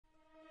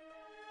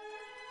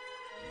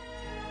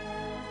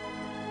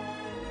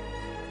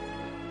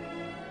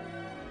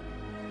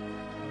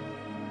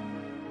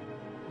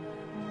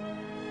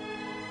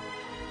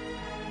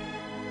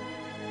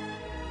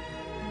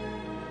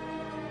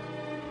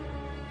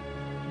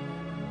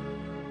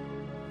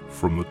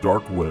From the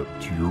dark web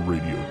to your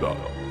radio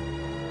dial,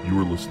 you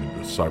are listening to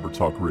Cyber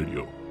Talk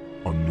Radio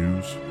on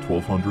News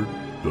 1200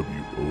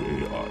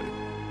 WOAI.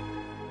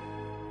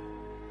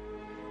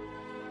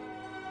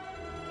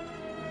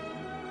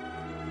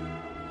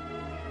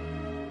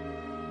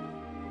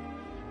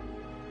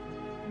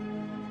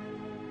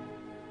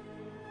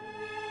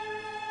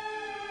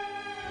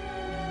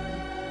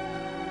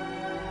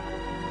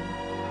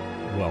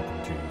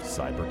 Welcome to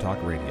Cyber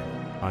Talk Radio.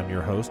 I'm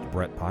your host,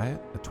 Brett Pyatt,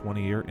 a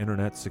 20-year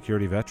internet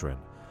security veteran.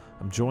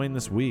 I'm joined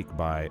this week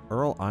by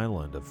Earl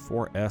Island of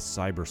 4S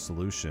Cyber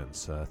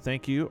Solutions.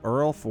 Thank you,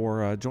 Earl,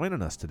 for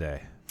joining us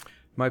today.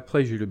 My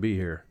pleasure to be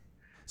here.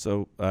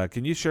 So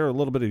can you share a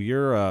little bit of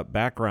your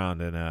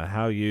background and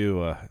how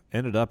you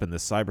ended up in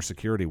this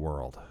cybersecurity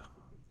world?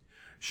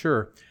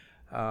 Sure.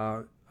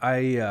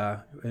 Early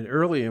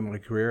in my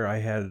career, I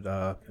had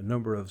a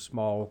number of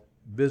small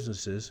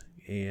businesses,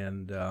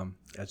 and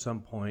at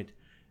some point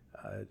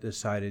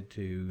decided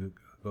to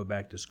go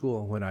back to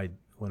school. When I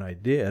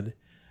did,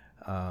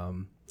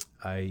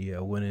 I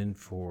went in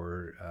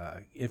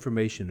for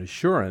information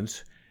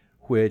assurance,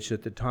 which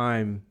at the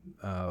time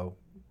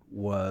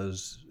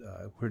was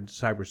when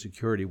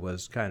cybersecurity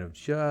was kind of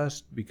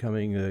just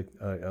becoming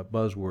a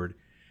buzzword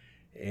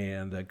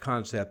and a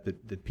concept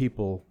that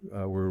people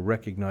were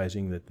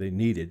recognizing that they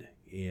needed.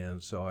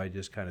 And so I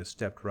just kind of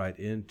stepped right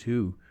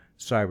into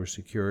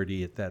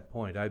cybersecurity at that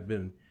point. I've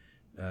been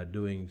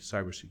doing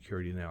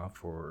cybersecurity now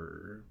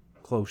for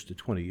close to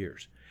 20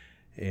 years.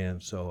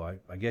 And so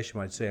I guess you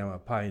might say I'm a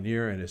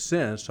pioneer in a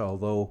sense,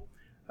 although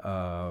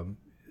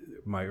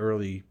my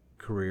early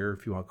career,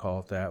 if you want to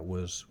call it that,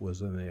 was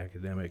in the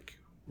academic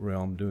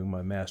realm, doing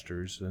my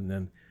master's and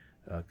then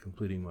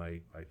completing my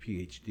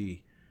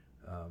PhD.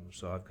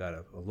 So I've got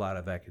a lot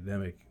of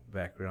academic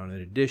background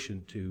in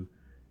addition to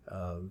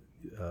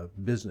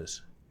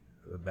business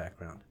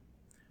background.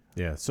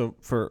 Yeah, so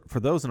for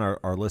those in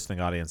our listening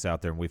audience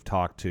out there, and we've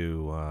talked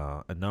to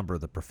a number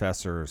of the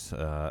professors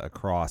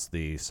across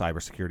the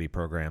cybersecurity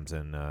programs,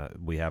 and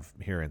we have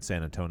here in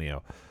San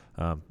Antonio.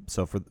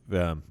 So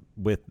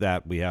with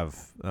that, we have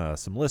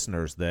some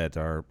listeners that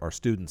are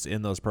students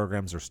in those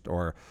programs,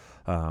 or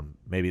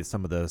maybe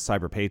some of the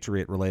Cyber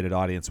Patriot related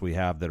audience we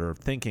have that are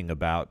thinking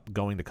about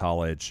going to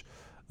college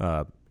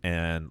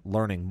and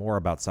learning more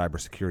about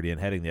cybersecurity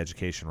and heading the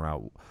education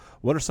route.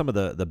 What are some of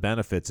the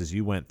benefits as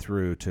you went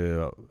through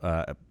to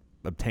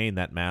obtain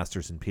that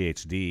master's and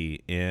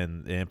PhD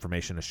in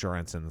information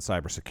assurance and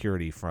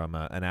cybersecurity from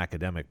an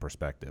academic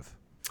perspective?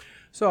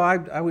 So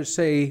I would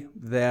say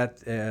that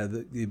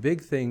the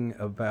big thing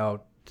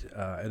about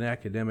an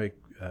academic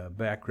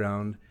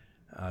background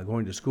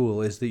going to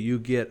school is that you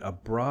get a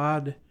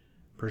broad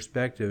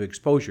perspective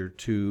exposure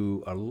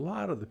to a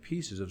lot of the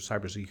pieces of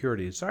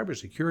cybersecurity.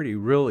 Cybersecurity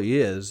really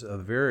is a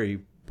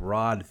very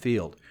broad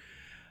field.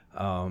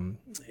 And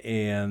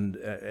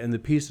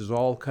the pieces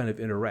all kind of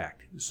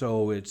interact.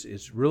 So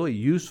it's really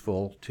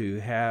useful to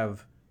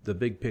have the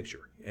big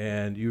picture,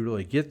 and you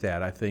really get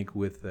that, I think,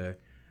 with an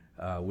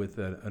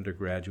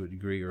undergraduate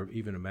degree or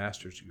even a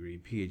master's degree.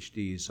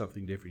 PhD is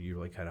something different. You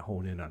really kind of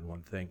hone in on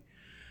one thing.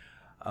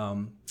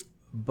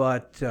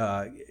 But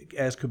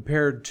as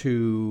compared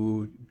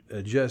to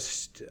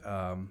just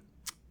and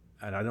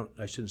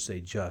I shouldn't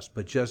say just,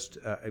 but just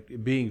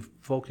being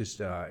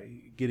focused,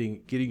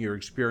 getting your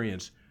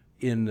experience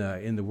in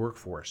the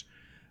workforce,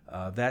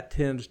 that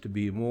tends to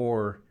be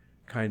more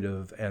kind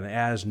of an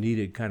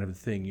as-needed kind of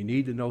thing. You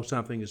need to know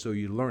something, and so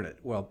you learn it.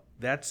 Well,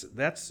 that's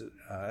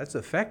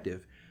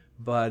effective,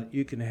 but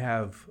you can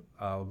have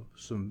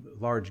some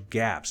large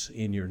gaps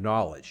in your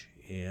knowledge,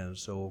 and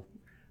so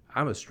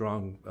I'm a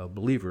strong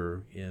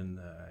believer in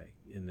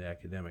the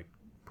academic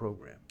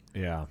program.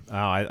 Yeah,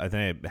 I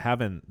think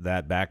having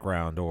that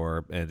background,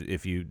 and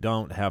if you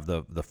don't have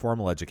the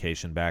formal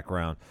education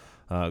background,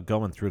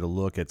 going through to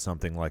look at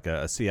something like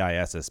a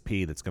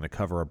CISSP that's going to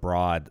cover a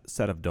broad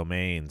set of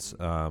domains,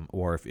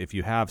 or if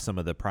you have some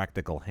of the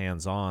practical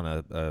hands-on,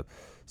 a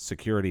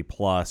Security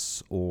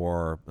Plus,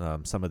 or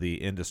some of the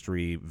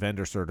industry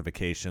vendor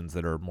certifications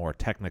that are more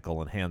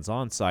technical and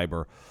hands-on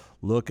cyber,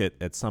 look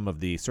at some of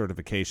the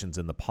certifications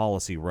in the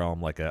policy realm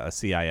like a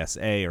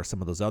CISA or some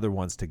of those other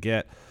ones to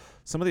get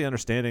some of the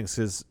understandings.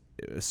 Is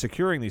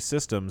securing these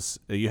systems,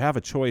 you have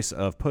a choice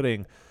of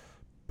putting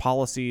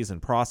policies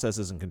and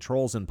processes and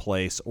controls in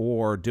place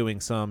or doing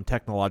some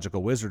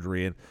technological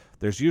wizardry, and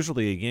there's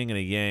usually a yin and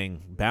a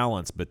yang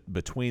balance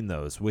between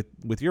those.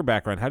 With your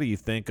background, how do you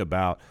think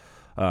about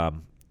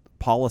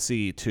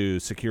policy to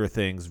secure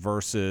things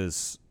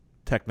versus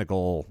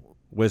technical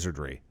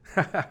wizardry?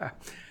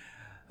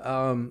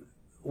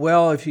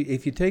 Well, if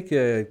you take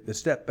a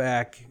step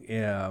back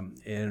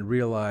and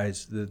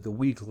realize that the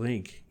weak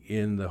link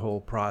in the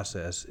whole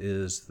process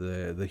is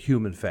the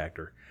human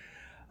factor.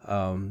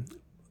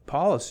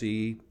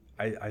 Policy,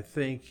 I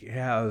think,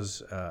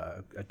 has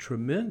a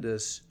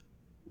tremendous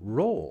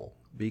role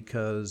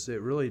because it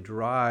really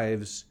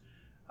drives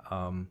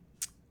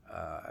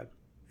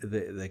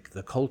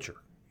the culture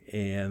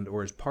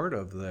or as part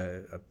of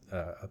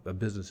a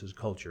business's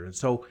culture. And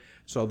so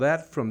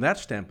that from that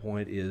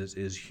standpoint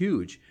is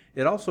huge.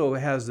 It also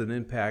has an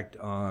impact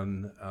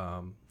on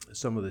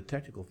some of the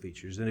technical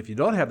features. And if you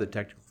don't have the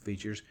technical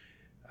features,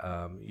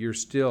 you're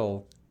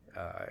still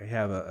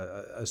have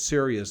a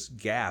serious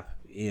gap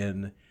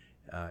in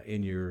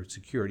your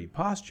security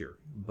posture.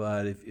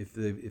 But if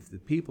the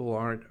people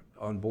aren't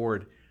on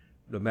board,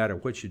 no matter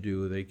what you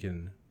do, they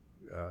can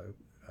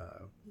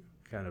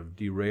kind of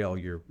derail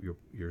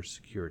your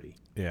security.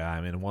 Yeah, I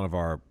mean, one of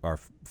our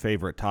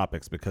favorite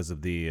topics because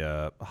of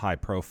the high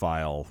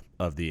profile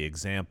of the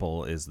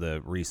example is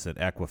the recent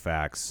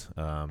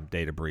Equifax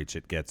data breach.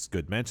 It gets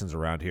good mentions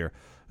around here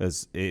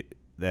as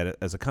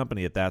a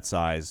company at that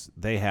size,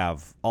 they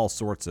have all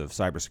sorts of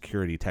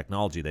cybersecurity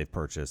technology they've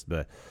purchased,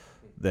 but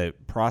the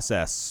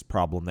process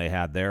problem they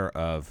had there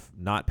of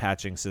not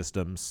patching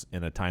systems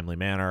in a timely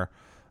manner,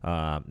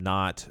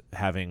 not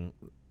having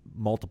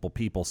multiple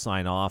people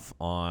sign off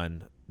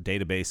on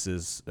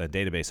databases,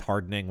 database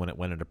hardening when it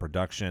went into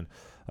production.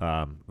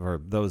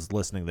 For those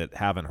listening that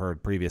haven't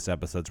heard previous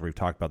episodes where we've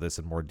talked about this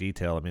in more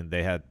detail, I mean,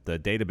 they had the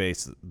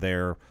database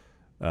there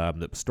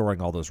that was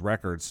storing all those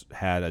records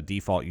had a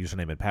default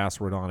username and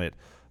password on it,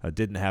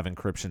 didn't have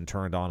encryption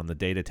turned on in the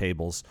data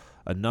tables,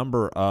 a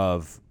number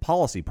of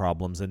policy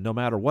problems. And no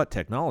matter what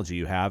technology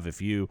you have,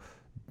 if you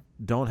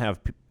don't have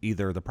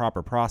either the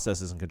proper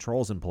processes and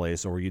controls in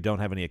place or you don't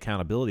have any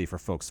accountability for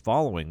folks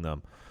following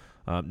them,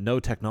 no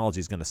technology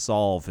is going to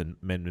solve and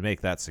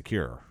make that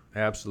secure.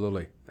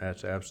 Absolutely.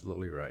 That's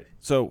absolutely right.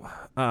 So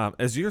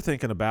as you're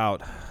thinking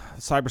about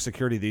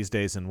cybersecurity these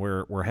days, and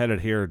we're headed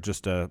here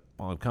just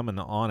coming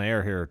on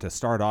air here to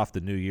start off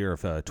the new year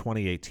of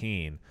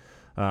 2018,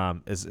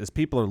 as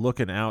people are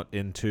looking out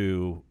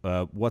into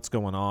what's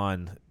going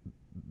on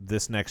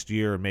this next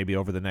year and maybe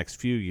over the next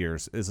few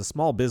years, as a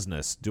small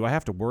business, do I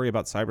have to worry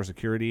about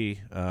cybersecurity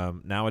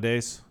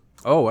nowadays?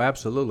 Oh,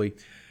 absolutely.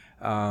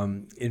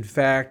 In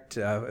fact,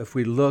 if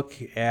we look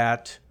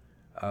at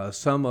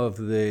some of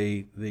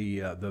the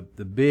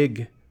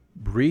big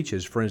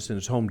breaches, for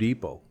instance, Home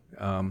Depot.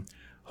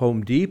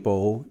 Home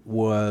Depot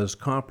was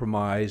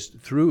compromised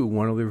through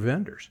one of their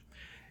vendors,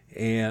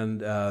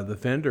 and the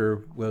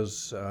vendor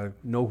was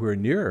nowhere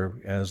near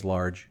as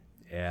large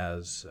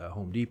as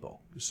Home Depot.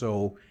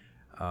 So,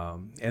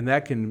 and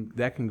that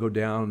can go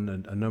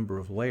down a number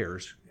of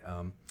layers.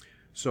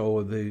 So,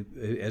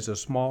 as a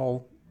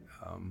small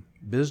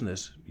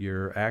business,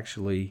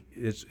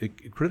 it's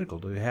critical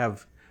to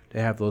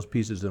have those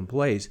pieces in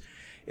place.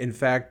 In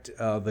fact,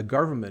 the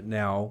government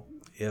now,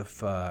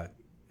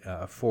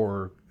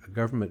 for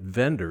government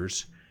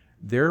vendors,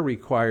 they're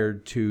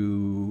required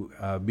to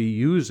be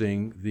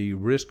using the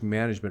risk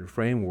management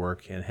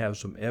framework and have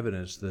some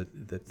evidence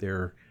that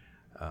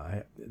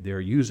they're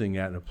using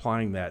that and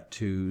applying that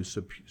to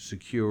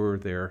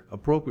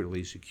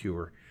appropriately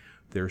secure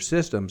their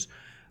systems,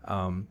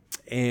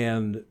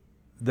 and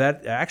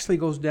that actually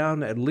goes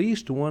down at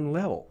least one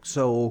level.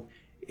 So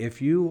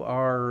if you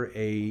are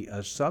a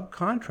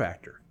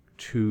subcontractor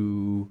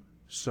to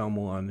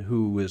someone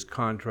who is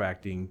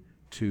contracting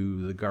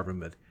to the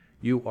government,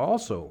 you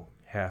also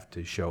have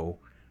to show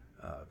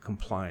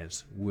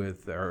compliance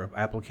with our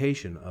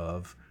application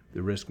of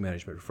the risk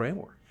management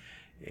framework.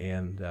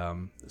 And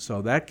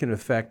so that can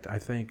affect, I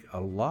think,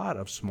 a lot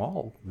of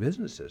small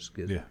businesses.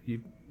 Yeah.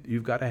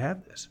 You've got to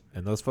have this.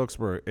 And those folks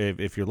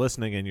if you're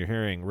listening and you're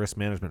hearing risk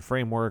management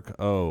framework,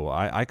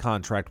 I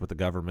contract with the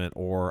government,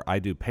 or I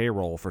do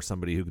payroll for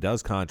somebody who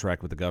does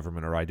contract with the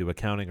government, or I do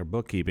accounting or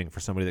bookkeeping for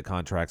somebody that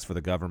contracts for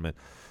the government.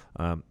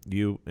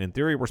 In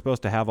theory, we're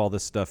supposed to have all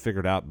this stuff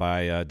figured out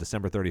by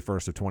December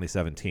 31st of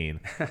 2017.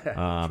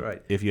 That's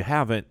right. If you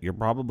haven't, you're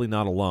probably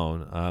not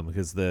alone,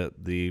 because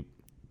the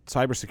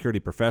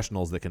cybersecurity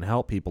professionals that can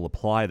help people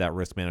apply that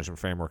risk management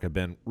framework have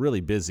been really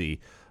busy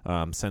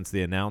since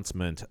the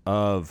announcement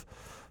of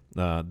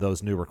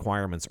those new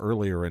requirements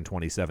earlier in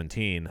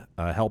 2017,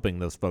 helping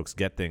those folks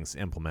get things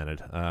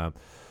implemented.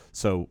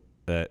 So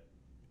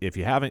if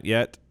you haven't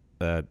yet,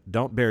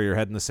 don't bury your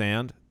head in the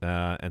sand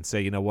and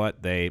say, you know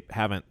what, they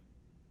haven't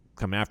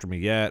come after me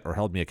yet or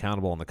held me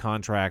accountable on the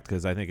contract,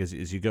 because I think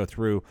as you go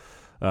through,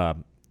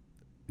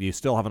 you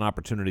still have an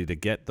opportunity to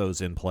get those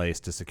in place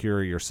to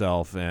secure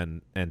yourself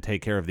and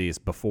take care of these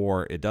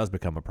before it does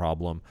become a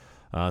problem.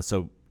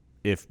 So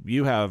if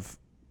you have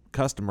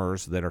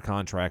customers that are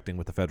contracting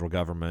with the federal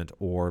government,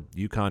 or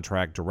you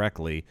contract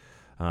directly,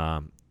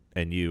 and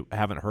you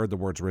haven't heard the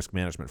words risk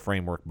management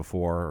framework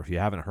before, or if you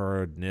haven't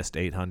heard NIST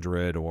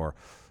 800 or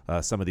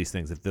some of these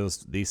things, if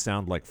these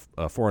sound like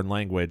a foreign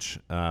language,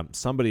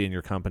 somebody in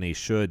your company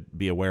should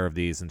be aware of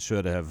these and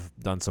should have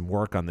done some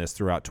work on this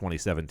throughout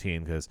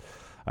 2017, because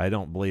I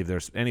don't believe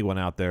there's anyone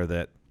out there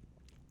that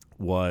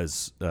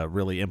was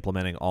really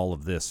implementing all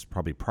of this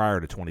probably prior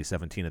to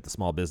 2017 at the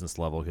small business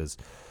level, because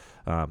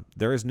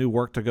there is new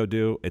work to go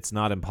do. It's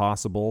not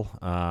impossible,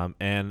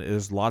 and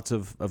there's lots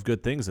of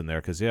good things in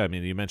there. Because I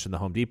mean, you mentioned the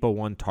Home Depot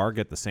one,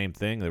 Target, the same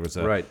thing. There was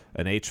an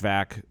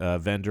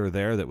HVAC vendor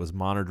there that was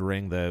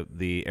monitoring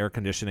the air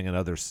conditioning and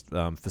other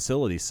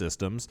facility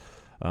systems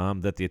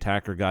that the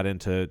attacker got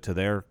into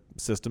their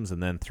systems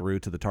and then through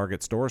to the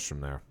Target stores from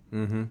there.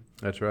 Mm-hmm.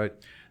 That's right.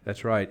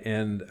 That's right.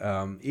 And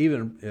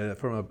even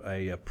from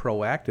a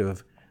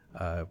proactive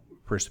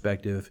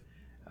perspective,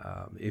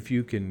 if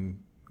you can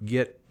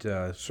get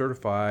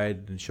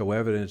certified and show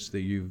evidence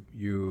that you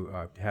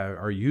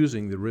are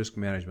using the risk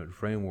management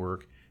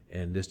framework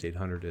and NIST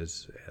 800,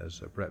 as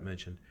Brett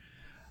mentioned,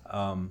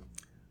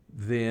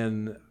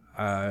 then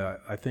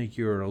I think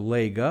you're a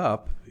leg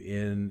up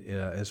in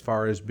as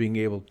far as being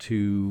able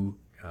to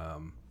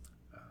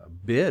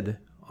bid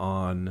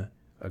on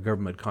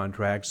government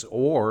contracts,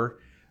 or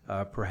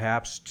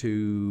perhaps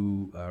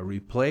to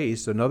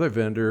replace another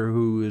vendor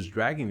who is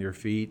dragging their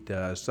feet,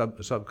 a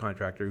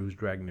subcontractor who's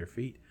dragging their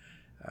feet.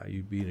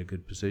 You'd be in a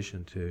good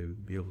position to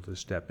be able to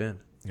step in.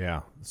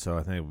 Yeah, so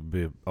I think it would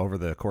be over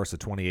the course of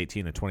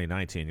 2018 and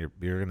 2019,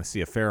 you're going to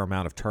see a fair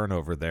amount of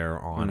turnover there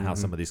on how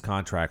some of these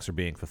contracts are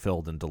being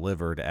fulfilled and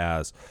delivered,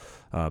 as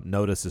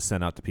notice is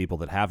sent out to people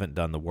that haven't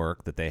done the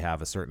work that they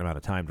have a certain amount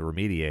of time to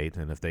remediate,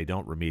 and if they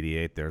don't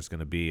remediate, there's going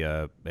to be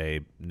a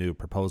new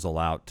proposal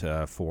out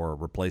for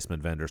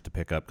replacement vendors to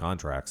pick up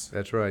contracts.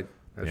 That's right.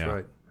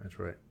 That's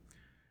right.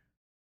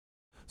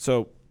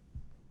 So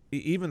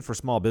even for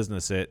small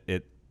business,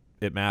 it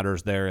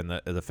matters there in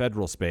the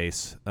federal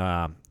space.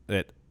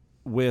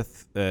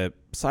 With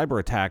cyber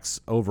attacks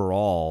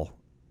overall,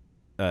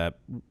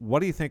 what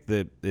do you think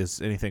that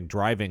is anything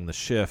driving the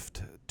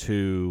shift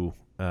to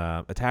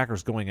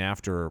attackers going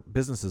after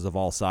businesses of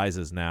all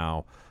sizes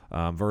now,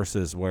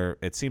 versus where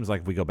it seems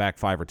like if we go back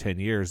 5 or 10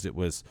 years, it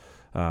was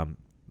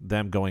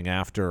them going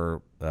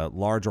after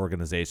large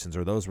organizations,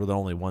 or those were the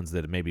only ones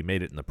that maybe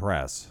made it in the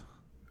press?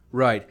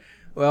 Right.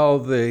 Well,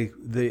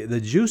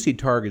 the juicy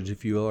targets,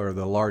 if you will, are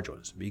the large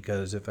ones,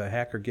 because if a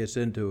hacker gets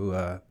into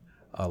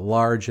a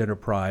large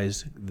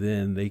enterprise,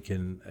 then they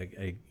can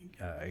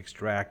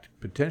extract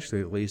potentially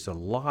at least a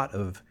lot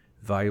of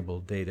valuable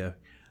data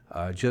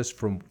just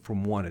from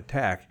one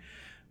attack.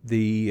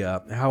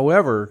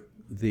 However,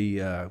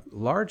 the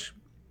large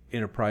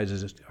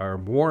enterprises are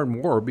more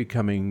and more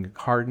becoming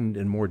hardened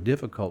and more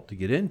difficult to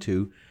get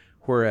into,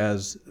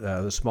 whereas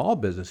the small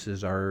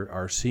businesses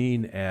are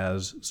seen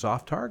as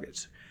soft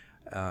targets.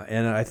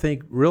 And I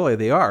think really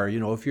they are.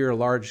 You know, if you're a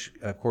large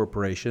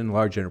corporation,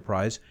 large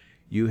enterprise,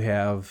 you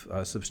have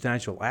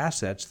substantial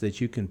assets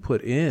that you can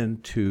put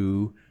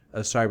into a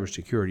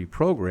cybersecurity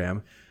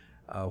program.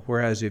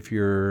 Whereas if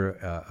you're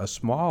a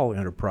small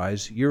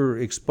enterprise, you're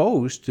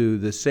exposed to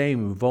the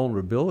same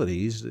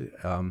vulnerabilities.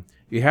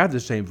 You have the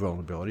same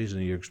vulnerabilities,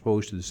 and you're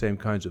exposed to the same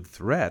kinds of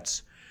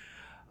threats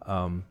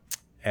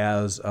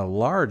as a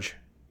large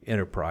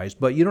enterprise,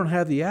 but you don't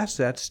have the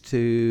assets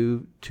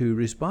to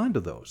respond to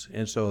those.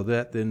 And so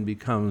that then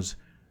becomes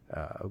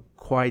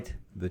quite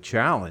the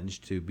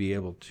challenge to be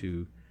able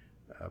to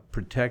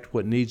protect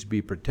what needs to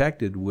be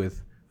protected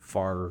with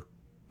far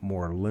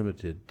more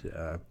limited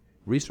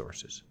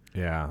resources.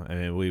 Yeah, I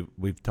mean,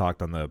 we've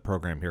talked on the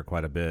program here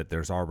quite a bit.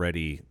 There's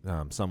already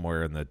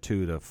somewhere in the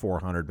 200 to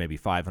 400, maybe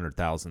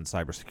 500,000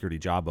 cybersecurity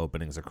job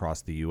openings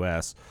across the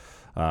U.S.,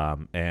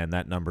 and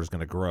that number is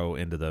going to grow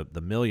into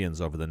the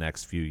millions over the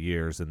next few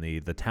years. And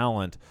the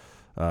talent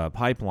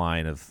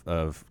pipeline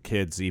of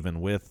kids,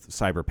 even with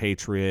Cyber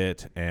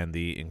Patriot and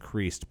the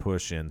increased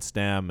push in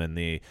STEM and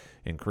the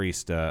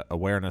increased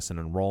awareness and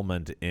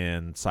enrollment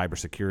in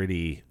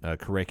cybersecurity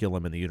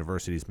curriculum in the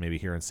universities, maybe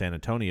here in San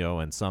Antonio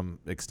and some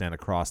extent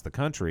across the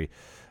country,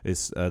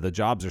 is the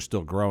jobs are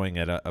still growing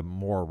at a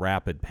more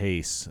rapid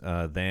pace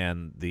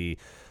than the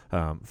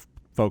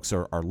folks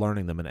are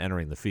learning them and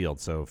entering the field.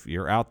 So if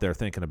you're out there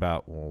thinking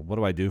about, well, what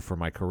do I do for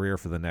my career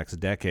for the next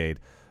decade?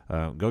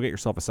 Go get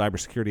yourself a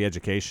cybersecurity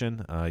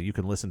education. You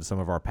can listen to some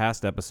of our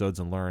past episodes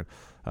and learn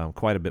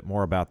quite a bit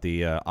more about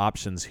the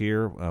options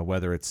here,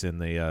 whether it's in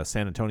the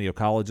San Antonio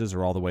colleges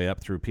or all the way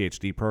up through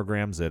PhD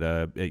programs at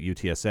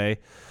UTSA.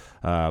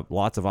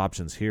 Lots of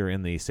options here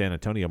in the San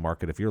Antonio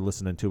market. If you're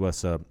listening to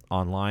us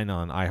online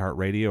on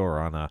iHeartRadio or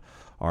on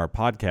our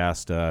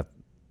podcast,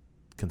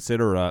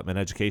 consider an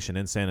education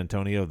in San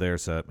Antonio.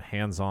 There's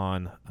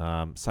hands-on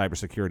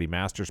cybersecurity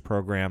master's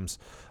programs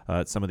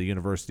at some of the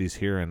universities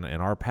here. In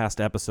our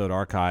past episode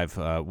archive,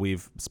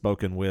 we've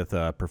spoken with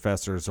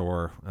professors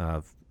or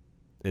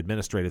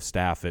administrative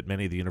staff at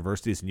many of the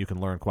universities, and you can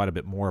learn quite a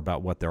bit more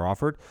about what they're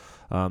offered.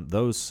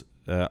 Those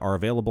are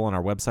available on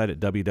our website at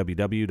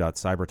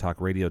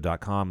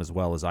www.cybertalkradio.com, as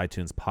well as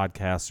iTunes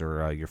podcasts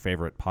or your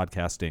favorite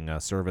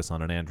podcasting service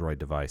on an Android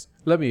device.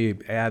 Let me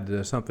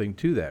add something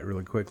to that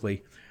really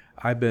quickly.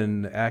 I've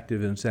been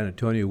active in San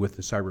Antonio with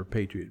the Cyber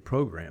Patriot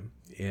program,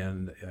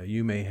 and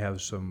you may have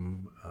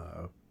some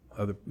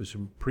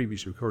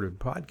previous recorded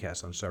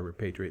podcasts on Cyber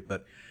Patriot.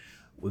 But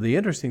the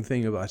interesting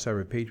thing about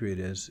Cyber Patriot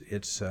is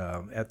it's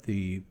at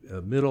the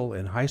middle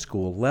and high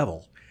school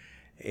level.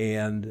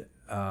 And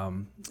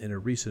in a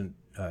recent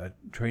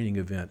training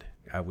event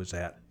I was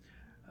at,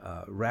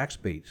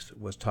 Rackspace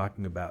was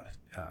talking about,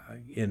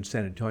 in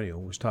San Antonio,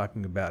 was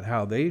talking about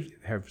how they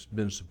have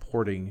been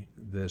supporting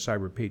the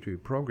Cyber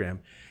Patriot program.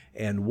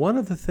 And one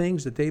of the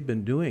things that they've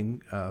been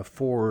doing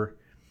for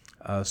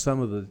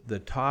some of the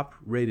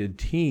top-rated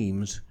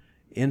teams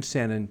in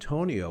San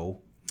Antonio,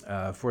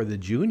 for the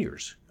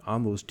juniors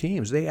on those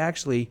teams, they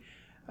actually,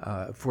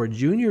 for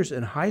juniors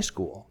in high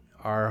school,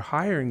 are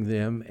hiring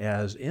them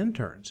as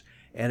interns.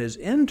 And as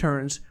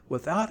interns,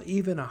 without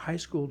even a high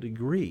school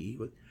degree,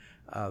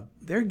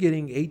 they're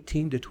getting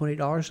 $18 to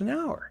 $20 an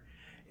hour.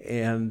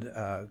 And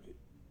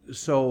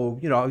so,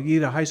 you know, you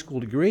get a high school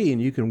degree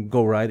and you can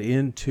go right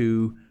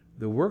into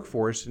the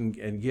workforce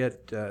and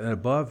get an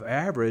above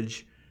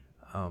average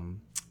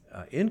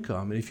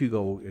income. And if you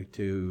go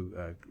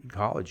to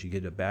college, you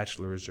get a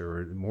bachelor's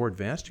or a more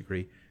advanced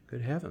degree,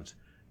 good heavens,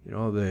 you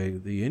know,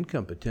 the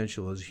income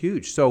potential is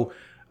huge. So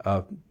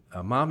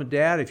mom and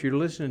dad, if you're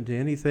listening to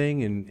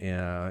anything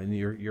and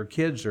your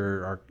kids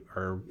are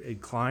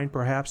inclined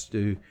perhaps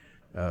to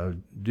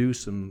do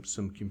some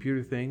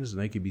computer things,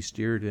 and they can be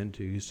steered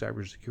into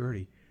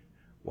cybersecurity,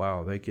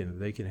 wow, they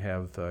can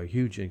have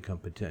huge income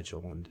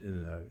potential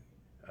in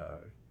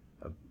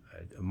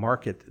a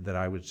market that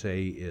I would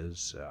say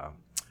is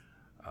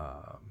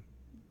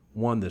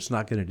one that's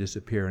not going to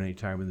disappear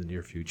anytime in the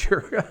near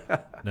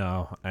future.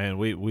 No, and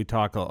we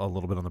talk a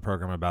little bit on the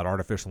program about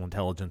artificial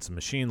intelligence and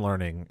machine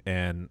learning,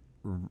 and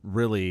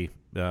really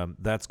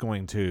that's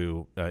going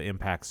to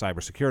impact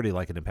cybersecurity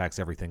like it impacts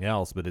everything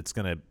else, but it's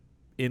going to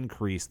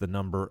increase the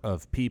number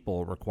of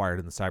people required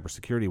in the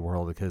cybersecurity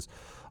world, because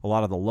a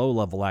lot of the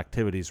low-level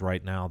activities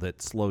right now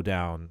that slow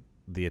down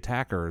the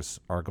attackers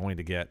are going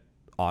to get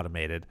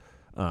automated,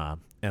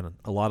 and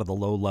a lot of the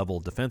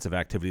low-level defensive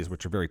activities,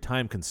 which are very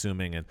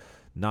time-consuming and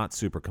not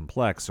super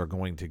complex, are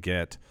going to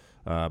get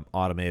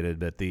automated.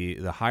 But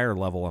the higher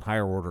level and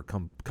higher order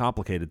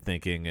complicated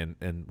thinking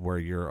and where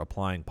you're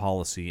applying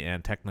policy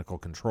and technical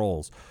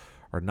controls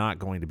are not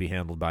going to be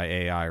handled by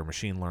AI or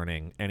machine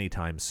learning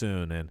anytime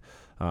soon. And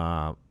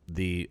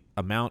the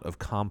amount of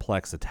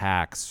complex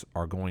attacks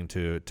are going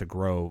to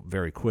grow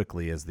very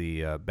quickly as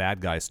the bad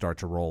guys start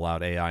to roll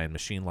out AI and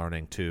machine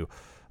learning to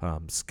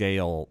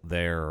scale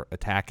their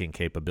attacking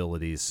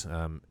capabilities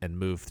and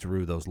move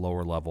through those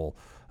lower level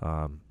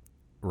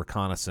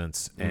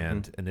reconnaissance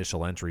and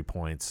initial entry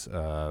points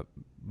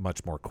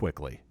much more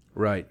quickly.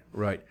 Right.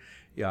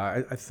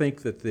 Yeah, I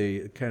think that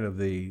the kind of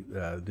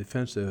the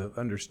defensive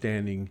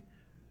understanding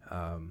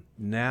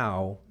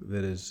now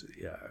that is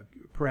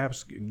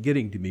perhaps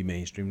getting to be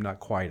mainstream, not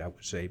quite, I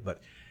would say,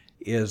 but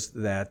is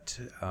that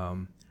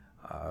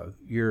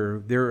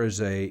there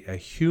is a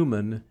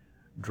human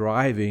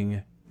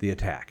driving the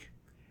attack,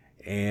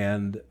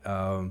 and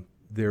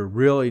there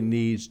really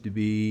needs to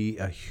be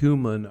a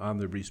human on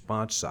the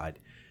response side,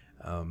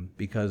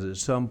 because at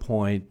some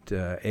point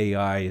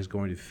AI is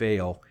going to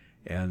fail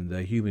and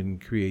the human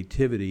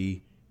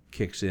creativity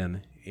kicks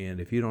in.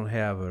 And if you don't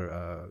have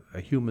a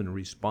human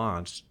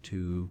response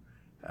to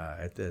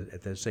at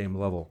that same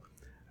level,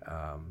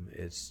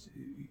 it's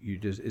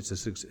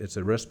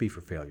a recipe for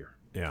failure.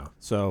 Yeah.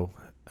 So,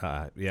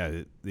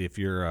 if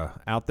you're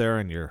out there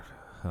and you're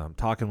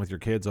talking with your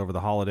kids over the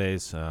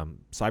holidays,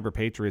 Cyber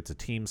Patriot's a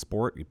team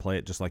sport. You play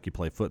it just like you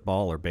play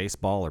football or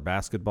baseball or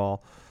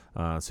basketball.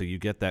 So you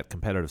get that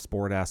competitive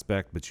sport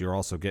aspect, but you're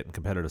also getting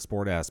competitive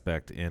sport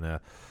aspect in a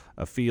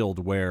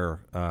field where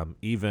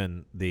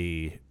even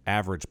the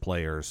average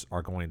players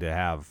are going to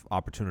have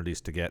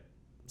opportunities to get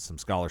some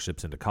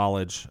scholarships into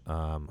college,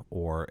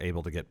 or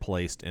able to get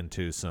placed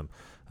into some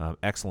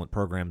excellent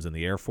programs in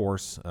the Air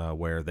Force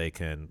where they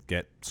can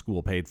get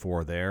school paid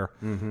for there,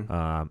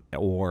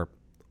 or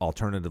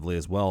alternatively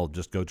as well,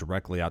 just go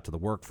directly out to the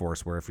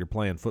workforce, where if you're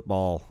playing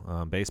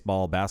football,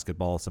 baseball,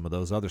 basketball, some of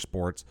those other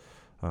sports,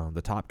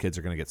 the top kids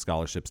are going to get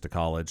scholarships to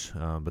college,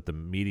 but the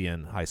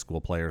median high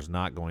school player is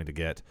not going to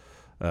get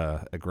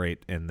a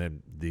great, and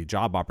then the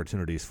job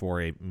opportunities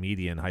for a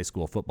median high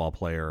school football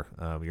player,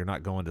 you're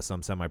not going to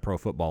some semi-pro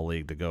football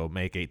league to go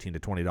make $18 to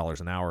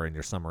 $20 an hour in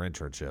your summer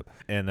internship.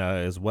 And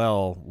as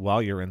well,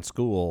 while you're in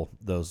school,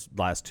 those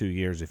last 2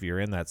 years, if you're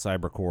in that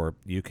cyber corps,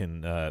 you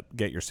can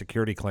get your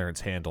security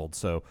clearance handled.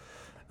 So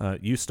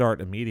you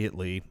start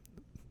immediately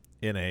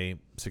in a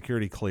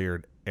security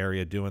cleared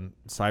area doing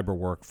cyber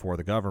work for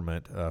the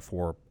government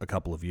for a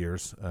couple of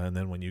years. And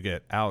then when you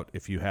get out,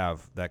 if you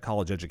have that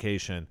college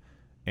education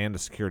and a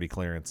security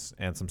clearance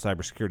and some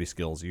cybersecurity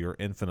skills, you're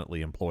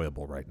infinitely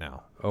employable right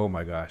now. Oh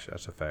my gosh,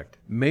 that's a fact.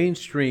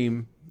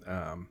 Mainstream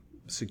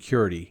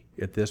security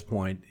at this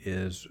point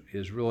is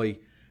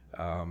really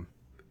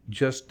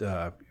just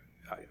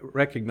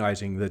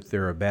recognizing that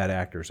there are bad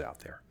actors out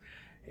there,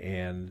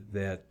 and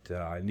that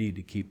I need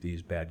to keep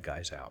these bad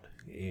guys out.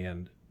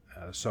 And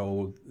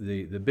so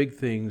the big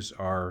things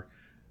are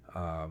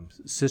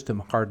system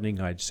hardening,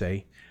 I'd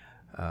say.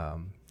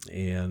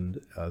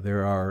 And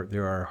there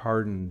are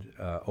hardened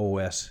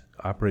OS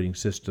operating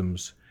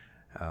systems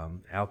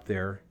out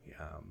there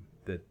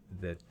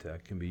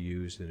that can be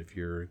used, and if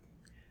you're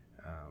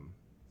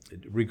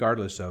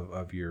regardless of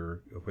whether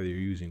you're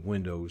using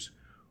Windows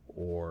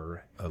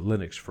or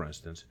Linux, for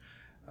instance.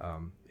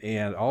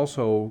 And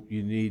also,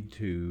 you need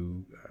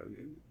to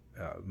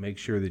make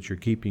sure that you're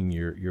keeping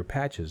your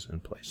patches in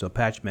place. So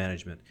patch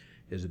management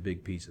is a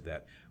big piece of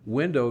that.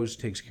 Windows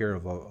takes care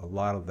of a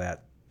lot of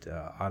that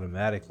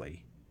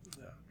automatically.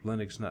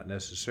 Linux not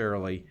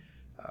necessarily,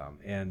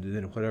 and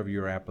then whatever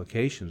your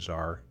applications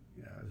are,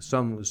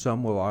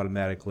 some will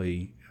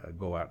automatically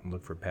go out and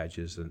look for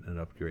patches and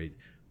upgrade,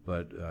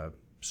 but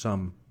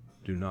some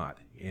do not.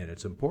 And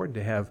it's important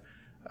to have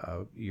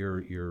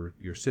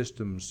your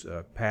systems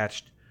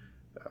patched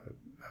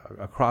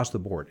across the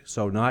board.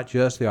 So not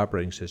just the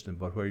operating system,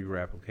 but where your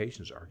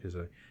applications are, because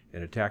an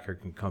attacker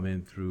can come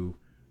in through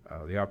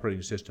the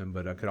operating system,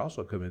 but it could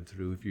also come in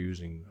through, if you're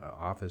using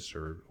Office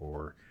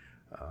or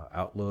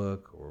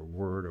Outlook or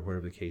Word or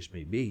whatever the case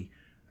may be,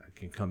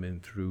 can come in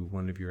through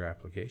one of your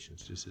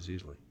applications just as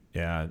easily.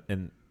 Yeah,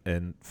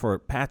 and for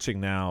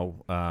patching now,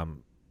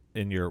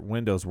 in your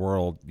Windows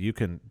world, you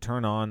can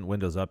turn on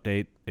Windows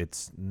Update.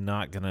 It's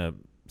not going to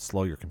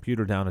slow your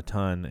computer down a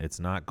ton. It's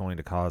not going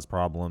to cause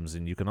problems.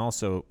 And you can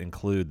also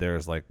include,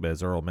 there's, like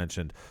as Earl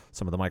mentioned,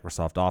 some of the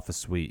Microsoft Office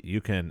suite.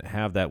 You can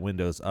have that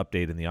Windows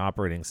Update in the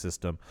operating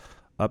system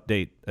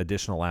update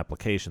additional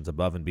applications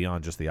above and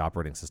beyond just the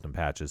operating system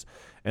patches.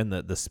 And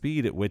the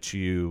speed at which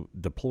you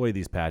deploy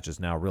these patches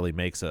now really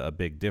makes a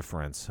big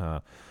difference.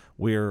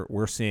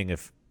 We're seeing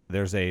if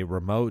there's a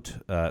remote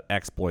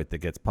exploit that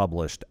gets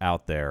published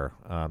out there,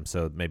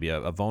 so maybe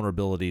a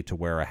vulnerability to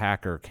where a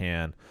hacker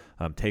can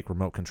take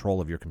remote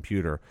control of your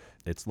computer.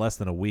 It's less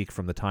than a week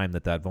from the time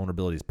that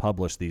vulnerability is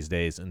published these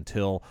days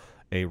until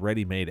a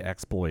ready-made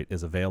exploit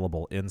is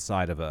available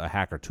inside of a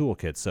hacker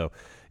toolkit. So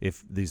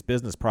if these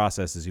business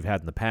processes you've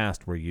had in the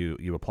past where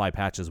you apply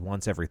patches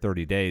once every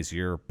 30 days,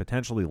 you're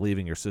potentially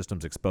leaving your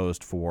systems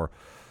exposed for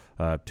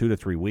 2 to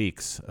 3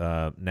 weeks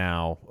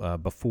now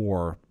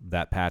before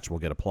that patch will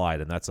get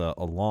applied. And that's a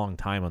long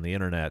time on the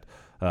internet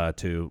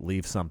to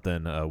leave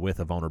something with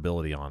a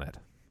vulnerability on it.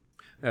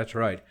 That's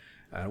right.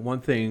 One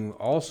thing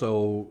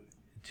also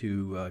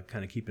to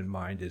kind of keep in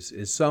mind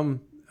is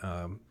some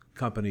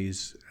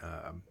companies,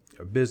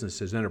 or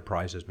businesses,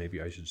 enterprises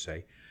maybe I should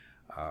say,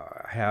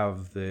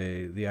 have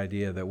the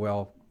idea that,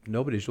 well,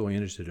 nobody's really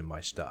interested in my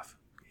stuff.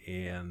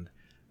 And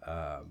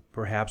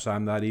perhaps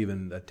I'm not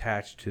even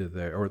attached to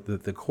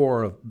the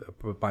core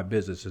of my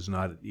business is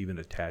not even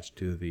attached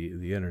to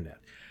the internet.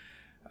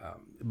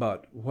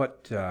 But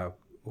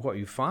what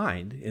you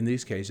find in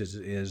these cases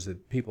is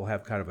that people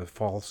have kind of a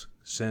false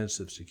sense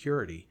of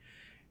security,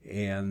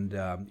 and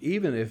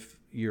even if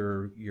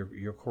your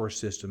core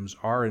systems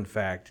are in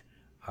fact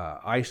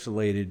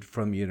isolated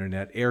from the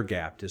internet,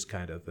 air-gapped is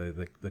kind of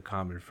the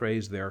common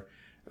phrase there.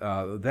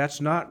 That's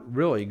not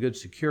really good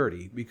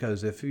security,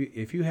 because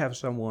if you have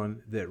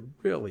someone that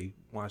really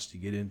wants to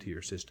get into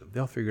your system,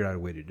 they'll figure out a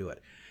way to do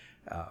it.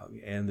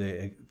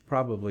 And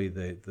probably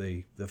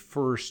the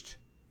first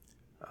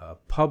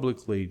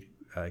publicly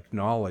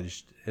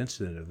acknowledged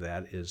incident of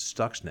that is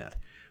Stuxnet,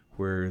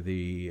 where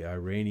the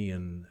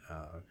Iranian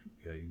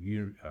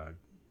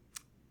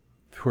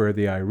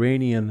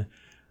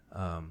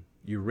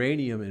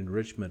uranium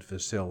enrichment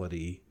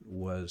facility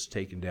was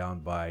taken down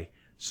by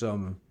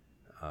some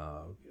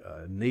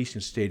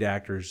nation-state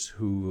actors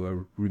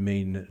who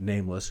remain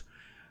nameless.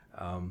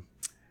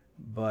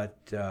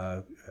 But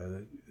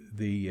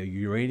the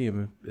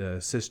uranium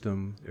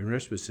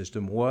enrichment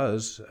system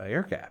was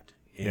air-gapped,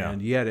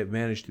 and yet it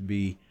managed to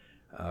be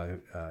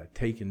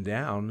taken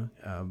down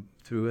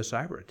through a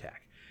cyber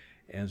attack.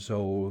 And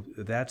so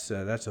that's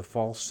a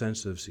false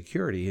sense of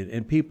security,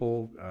 and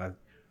people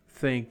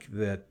think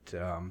that,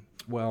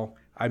 well,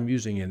 I'm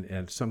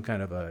using some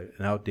kind of an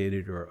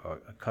outdated or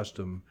a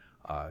custom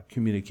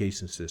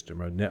communication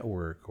system or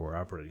network or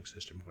operating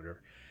system,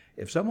 whatever.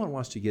 If someone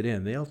wants to get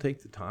in, they'll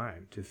take the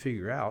time to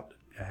figure out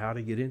how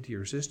to get into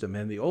your system.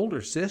 And the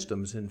older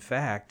systems, in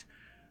fact,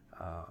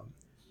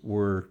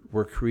 were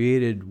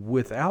created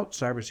without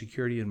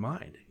cybersecurity in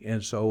mind.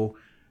 And so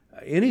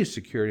any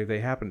security they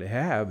happen to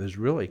have is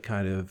really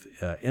kind of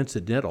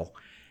incidental.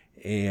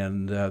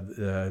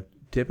 And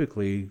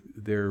typically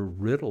they're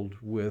riddled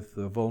with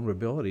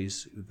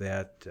vulnerabilities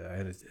that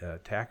an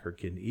attacker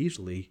can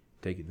easily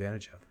take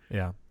advantage of.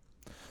 Yeah.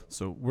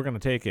 So we're going to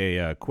take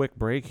a quick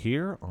break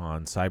here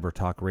on Cyber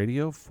Talk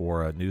Radio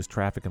for a news,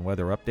 traffic, and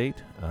weather update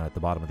at the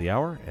bottom of the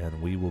hour,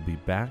 and we will be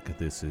back.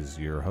 This is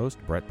your host,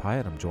 Brett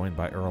Pyatt. I'm joined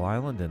by Earl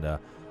Island, and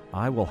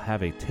I will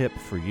have a tip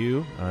for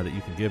you that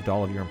you can give to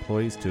all of your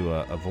employees to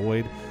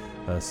avoid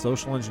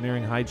social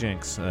engineering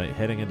hijinks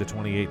heading into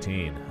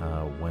 2018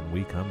 when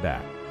we come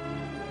back.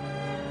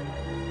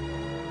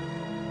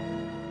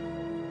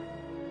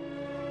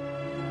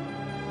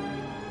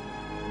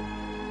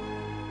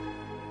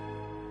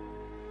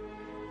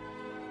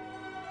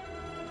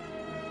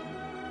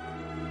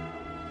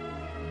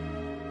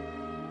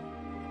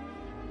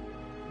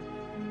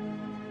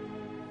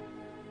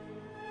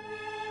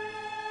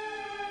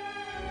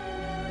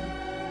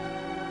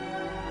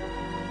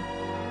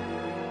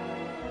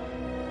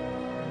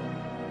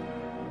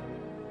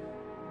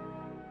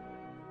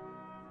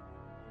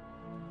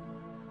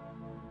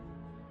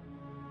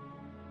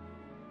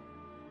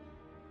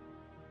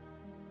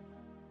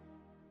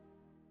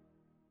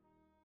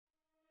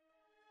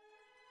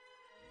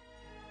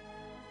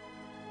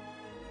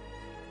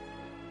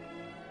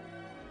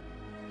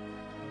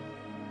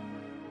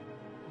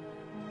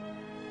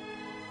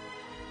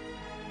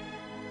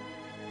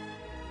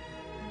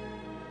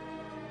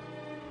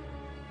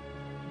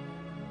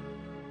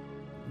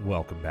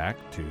 Welcome back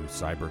to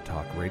Cyber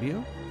Talk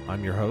Radio.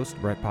 I'm your host,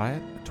 Brett Pyatt,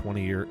 a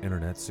 20-year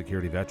internet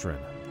security veteran,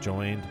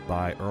 joined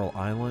by Earl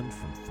Island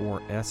from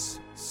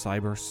 4S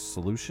Cyber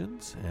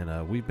Solutions,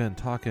 and we've been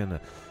talking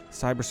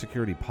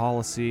cybersecurity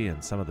policy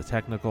and some of the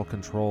technical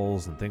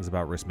controls and things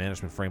about risk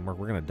management framework.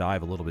 We're going to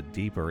dive a little bit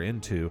deeper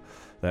into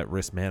that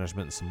risk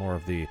management and some more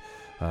of the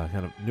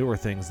kind of newer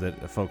things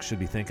that folks should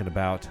be thinking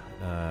about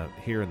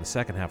here in the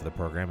second half of the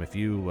program. If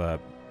you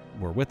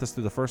were with us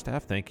through the first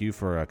half, thank you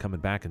for coming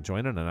back and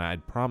joining. And I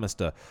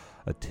promised a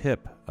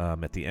tip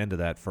at the end of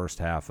that first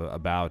half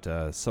about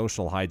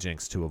social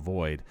hijinks to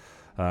avoid.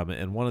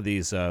 And one of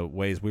these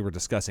ways, we were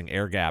discussing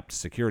air-gapped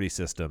security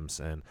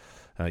systems, and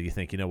you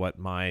think, you know what,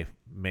 my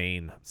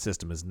main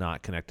system is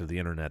not connected to the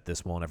internet.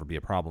 This won't ever be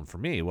a problem for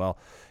me. Well,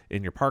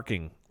 in your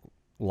parking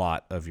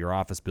lot of your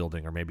office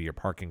building, or maybe your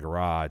parking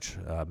garage,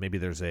 maybe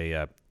there's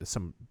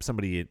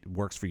somebody that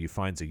works for you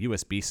finds a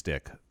USB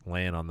stick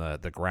laying on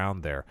the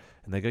ground there,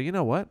 and they go, you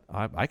know what,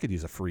 I could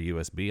use a free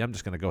USB. I'm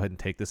just going to go ahead and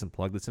take this and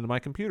plug this into my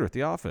computer at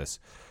the office.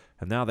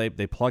 And now they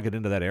plug it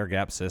into that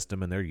air-gapped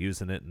system, and they're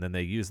using it, and then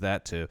they use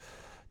that to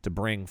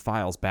bring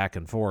files back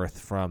and forth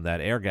from that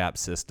air-gapped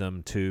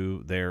system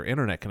to their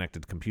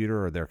internet-connected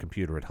computer or their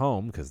computer at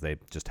home, because they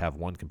just have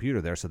one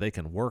computer there, so they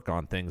can work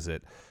on things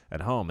at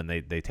home. And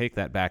they take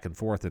that back and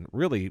forth, and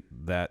really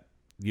that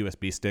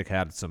USB stick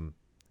had some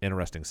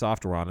interesting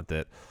software on it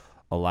that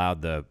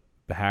allowed the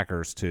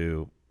hackers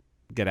to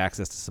get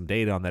access to some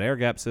data on that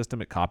air-gapped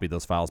system. It copied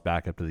those files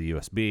back up to the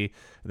USB,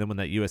 and then when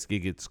that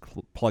USB gets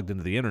plugged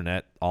into the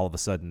internet, all of a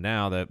sudden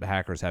now the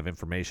hackers have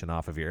information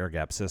off of your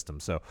air-gapped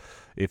system. So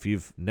if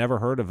you've never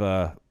heard of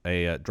a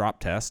drop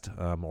test,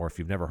 or if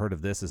you've never heard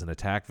of this as an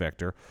attack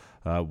vector,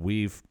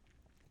 we've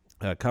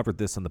covered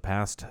this in the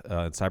past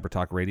in Cyber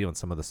Talk Radio and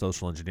some of the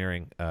social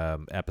engineering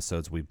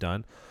episodes we've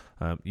done.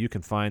 You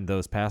can find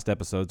those past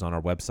episodes on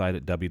our website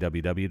at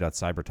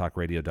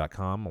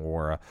www.cybertalkradio.com,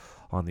 or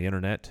on the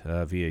internet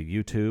via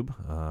YouTube,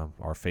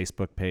 our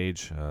Facebook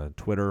page,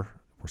 Twitter,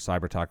 or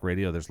Cyber Talk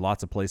Radio. There's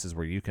lots of places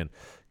where you can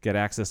get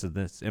access to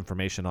this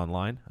information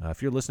online.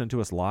 If you're listening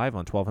to us live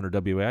on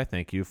 1200 WA,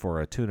 thank you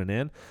for tuning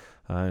in.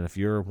 And if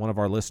you're one of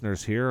our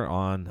listeners here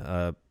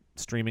on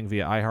streaming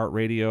via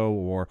iHeartRadio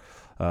or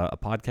a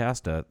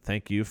podcast,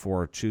 thank you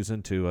for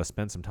choosing to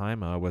spend some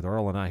time with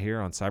Earl and I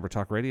here on Cyber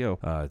Talk Radio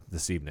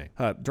this evening.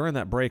 During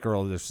that break,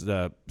 Earl, there's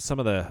some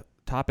of the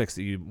topics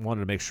that you wanted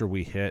to make sure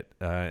we hit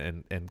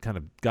and kind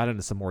of got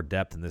into some more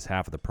depth in this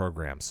half of the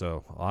program.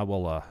 So I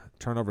will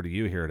turn over to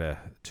you here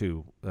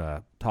to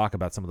talk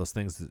about some of those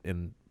things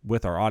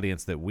with our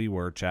audience that we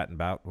were chatting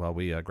about while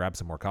we grabbed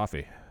some more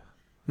coffee.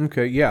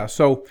 Okay, yeah.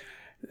 So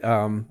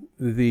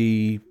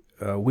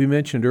we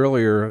mentioned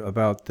earlier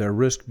about the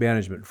risk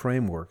management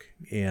framework,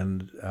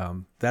 and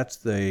that's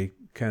the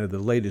kind of the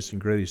latest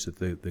and greatest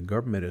that the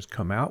government has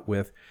come out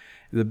with.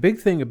 The big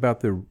thing about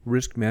the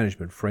risk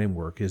management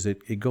framework is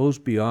it goes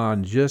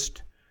beyond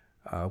just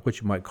what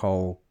you might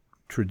call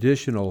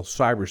traditional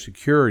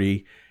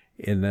cybersecurity,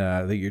 in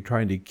that you're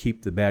trying to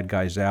keep the bad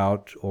guys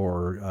out,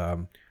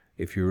 or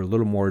if you're a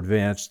little more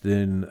advanced,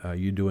 then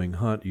you're doing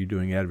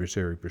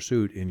adversary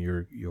pursuit, and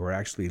you're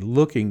actually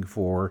looking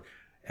for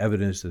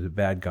evidence that the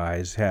bad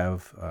guys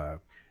have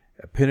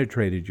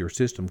penetrated your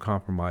system,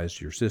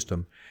 compromised your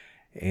system,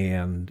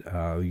 and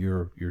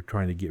you're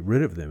trying to get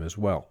rid of them as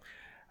well.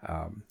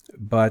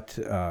 But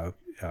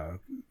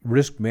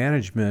risk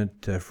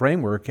management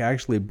framework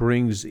actually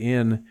brings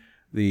in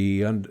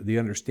the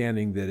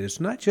understanding that it's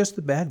not just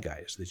the bad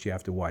guys that you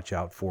have to watch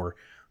out for.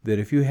 That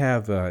if you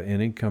have an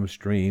income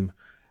stream,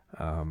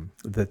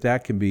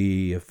 that can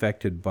be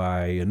affected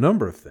by a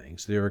number of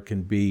things. There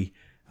can be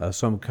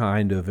some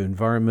kind of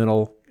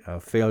environmental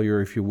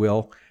failure, if you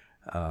will.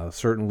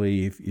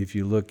 Certainly, if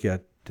you look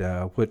at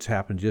what's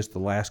happened just the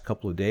last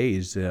couple of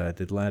days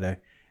at Atlanta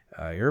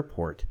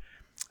Airport,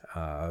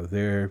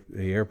 the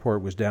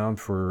airport was down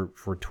for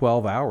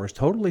 12 hours,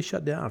 totally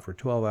shut down for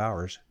 12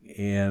 hours,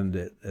 and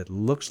it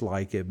looks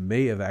like it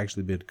may have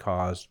actually been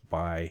caused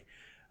by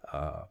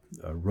a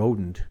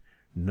rodent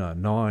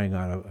gnawing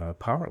on a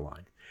power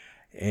line.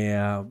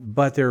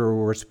 But there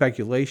were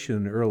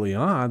speculation early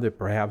on that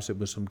perhaps it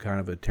was some kind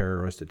of a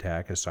terrorist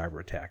attack, a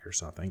cyber attack or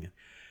something.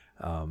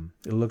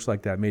 It looks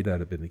like that may not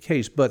have been the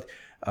case, but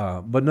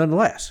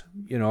nonetheless,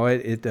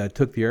 it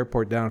took the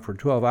airport down for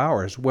 12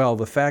 hours. Well,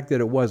 the fact that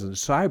it wasn't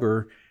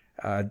cyber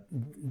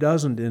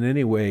doesn't in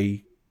any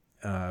way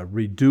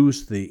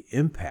reduce the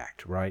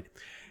impact, right?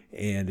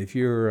 And if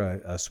you're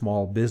a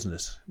small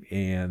business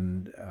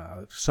and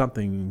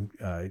something,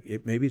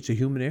 maybe it's a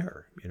human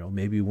error,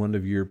 maybe one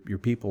of your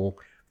people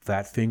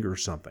fat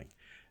fingers something,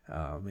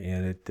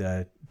 and it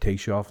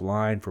takes you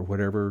offline for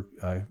whatever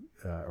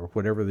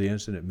the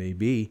incident may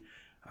be,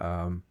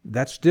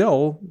 that's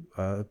still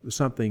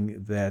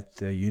something that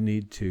you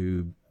need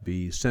to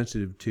be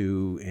sensitive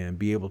to and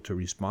be able to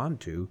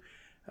respond to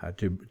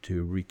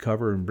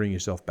recover and bring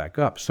yourself back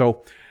up.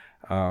 So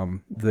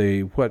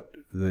the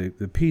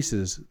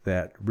pieces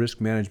that risk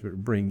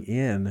management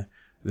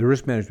the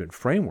risk management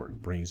framework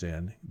brings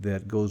in,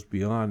 that goes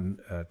beyond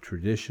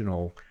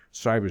traditional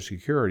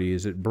cybersecurity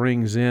is it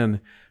brings in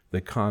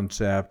the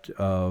concept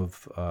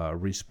of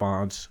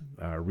response,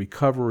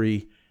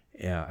 recovery,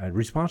 and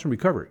response and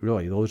recovery.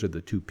 Really, those are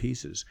the two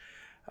pieces.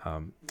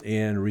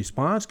 And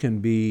response can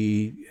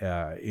be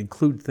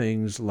include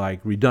things like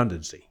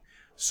redundancy.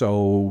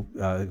 So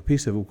a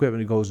piece of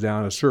equipment goes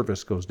down, a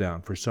service goes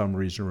down for some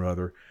reason or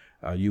other.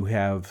 You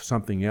have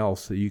something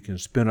else that you can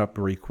spin up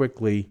very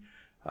quickly,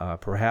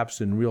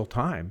 perhaps in real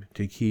time,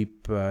 to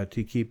keep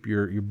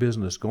your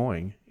business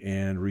going.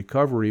 And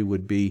recovery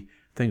would be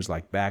things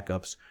like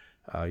backups.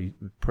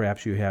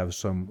 Perhaps you have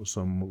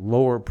some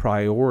lower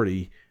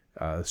priority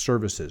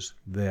services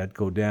that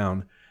go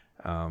down,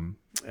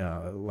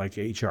 like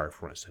HR,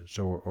 for instance,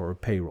 or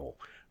payroll.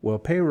 Well,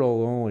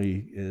 payroll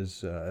only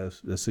is a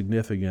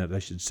significant, I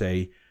should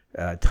say,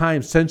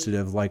 time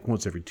sensitive, like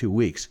once every 2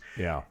 weeks.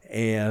 Yeah.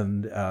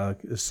 And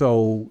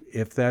so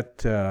if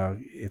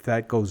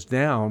that goes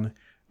down,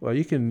 well,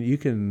 you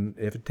can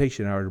if it takes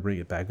you an hour to bring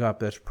it back up,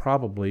 that's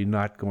probably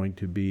not going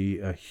to be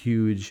a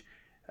huge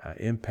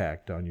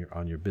impact on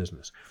your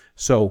business.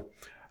 So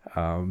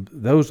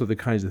those are the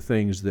kinds of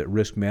things that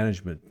risk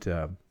management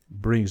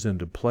brings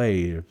into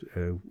play,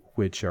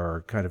 which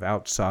are kind of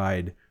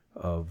outside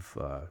of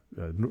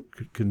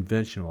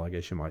conventional, I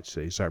guess you might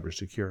say,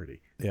 cybersecurity.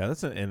 Yeah,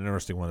 that's an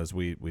interesting one. As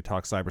we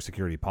talk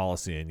cybersecurity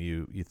policy, and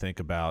you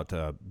think about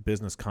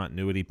business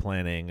continuity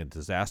planning and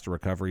disaster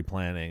recovery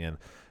planning,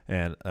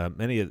 and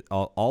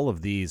all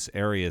of these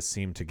areas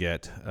seem to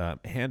get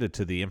handed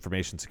to the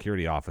information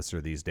security officer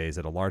these days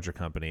at a larger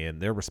company,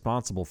 and they're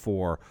responsible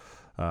for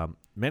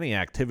many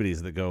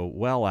activities that go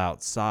well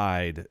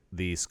outside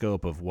the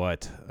scope of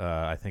what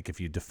I think if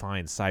you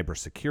define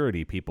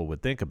cybersecurity, people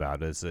would think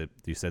about. As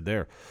you said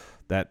there,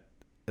 that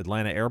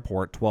Atlanta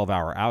airport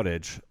 12-hour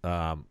outage,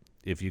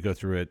 if you go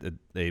through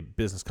a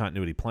business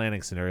continuity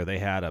planning scenario, they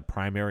had a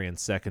primary and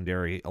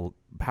secondary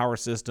power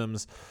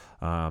systems.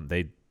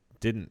 They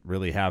didn't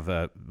really have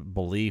a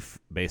belief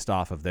based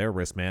off of their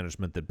risk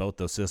management that both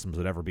those systems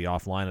would ever be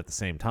offline at the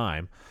same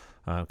time,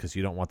 because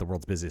you don't want the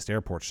world's busiest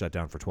airport shut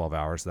down for 12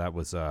 hours. That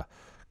was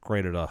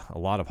created a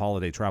lot of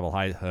holiday travel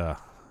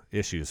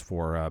issues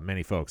for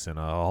many folks, and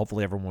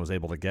hopefully everyone was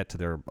able to get to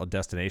their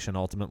destination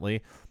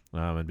ultimately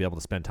and be able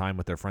to spend time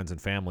with their friends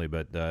and family,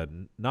 but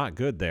not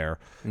good there.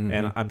 Mm-hmm.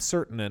 And I'm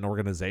certain an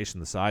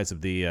organization the size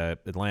of the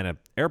Atlanta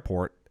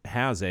airport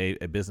has a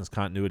business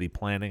continuity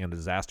planning and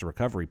disaster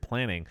recovery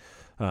planning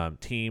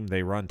team.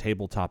 They run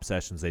tabletop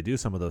sessions. They do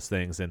some of those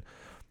things. And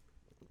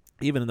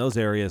even in those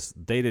areas,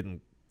 they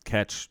didn't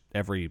catch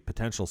every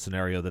potential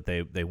scenario that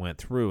they went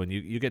through. And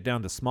you get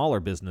down to smaller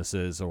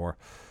businesses or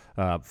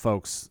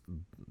folks,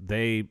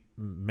 they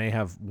may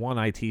have one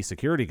IT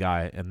security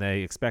guy, and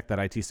they expect that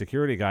IT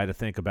security guy to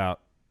think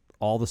about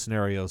all the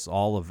scenarios,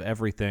 all of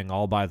everything,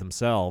 all by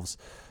themselves.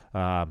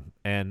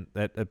 And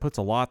it puts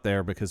a lot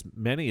there, because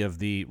many of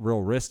the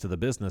real risks to the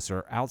business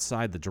are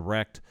outside the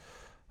direct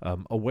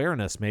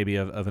awareness maybe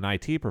of an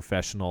IT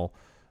professional,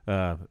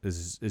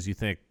 as you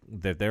think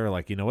that they're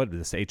like, you know what,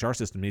 this HR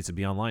system needs to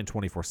be online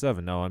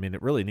 24/7. No, I mean,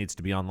 it really needs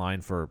to be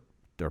online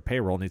their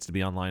payroll needs to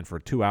be online for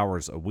 2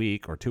 hours a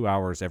week or 2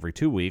 hours every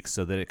 2 weeks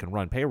so that it can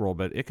run payroll,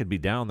 but it could be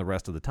down the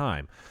rest of the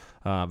time.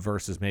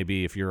 Versus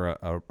maybe if you're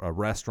a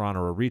restaurant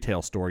or a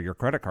retail store, your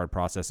credit card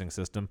processing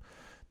system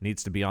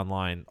needs to be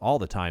online all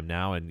the time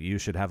now, and you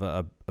should have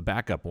a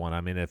backup one.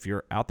 I mean, if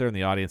you're out there in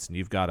the audience and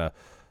you've got a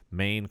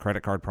main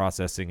credit card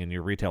processing in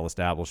your retail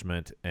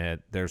establishment,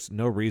 and there's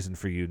no reason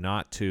for you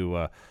not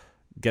to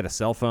get a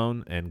cell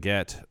phone and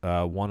get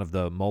one of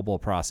the mobile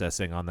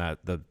processing on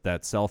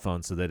that cell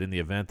phone, so that in the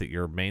event that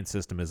your main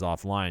system is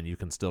offline, you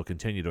can still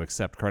continue to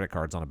accept credit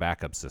cards on a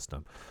backup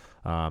system.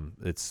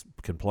 It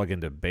can plug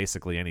into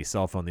basically any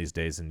cell phone these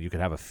days, and you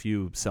could have a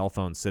few cell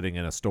phones sitting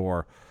in a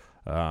store.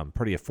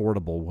 Pretty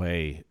affordable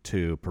way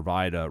to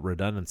provide a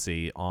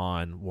redundancy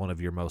on one of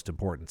your most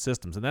important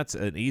systems. And that's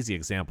an easy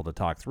example to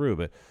talk through,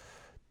 but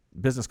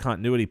business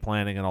continuity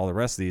planning and all the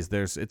rest of these,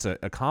 it's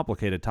a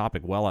complicated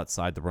topic well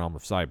outside the realm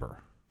of cyber.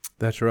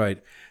 That's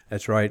right.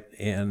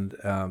 And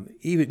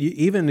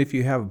even if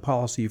you have a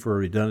policy for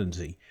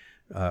redundancy,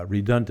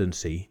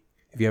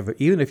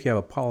 even if you have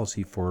a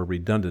policy for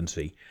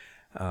redundancy,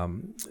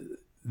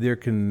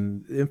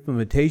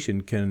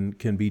 implementation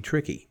can be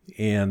tricky.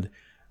 And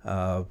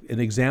an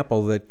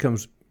example that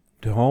comes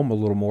to home a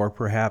little more,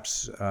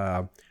 perhaps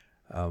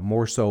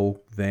more so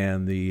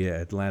than the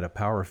Atlanta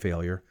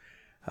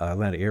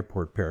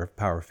airport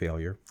power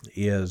failure,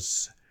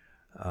 is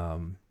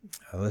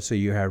let's say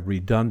you have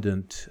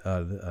redundant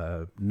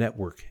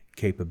network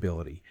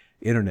capability,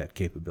 internet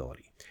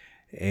capability,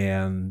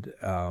 and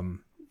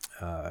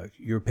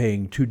you're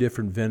paying two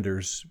different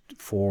vendors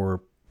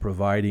for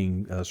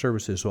providing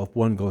services. So if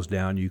one goes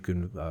down, you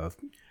can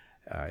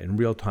in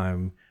real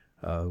time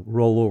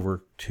roll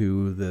over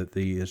to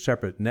the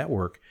separate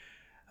network.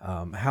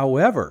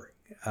 However,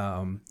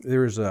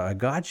 there's a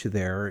gotcha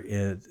there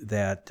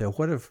that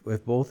what if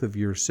both of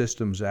your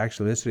systems,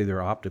 actually, let's say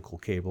they're optical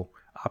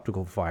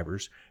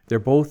fibers, they're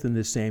both in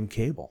the same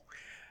cable.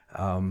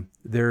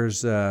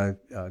 There's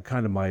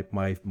kind of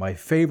my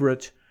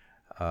favorite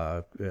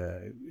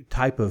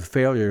type of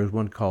failure is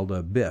one called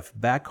a BIF,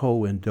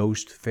 backhoe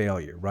endorsed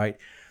failure, right?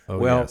 Oh,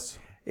 well, yes.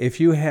 If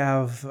you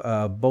have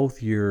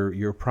both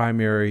your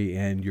primary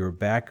and your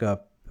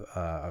backup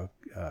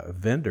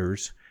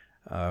vendors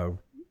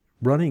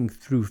running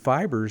through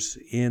fibers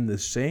in the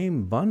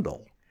same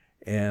bundle,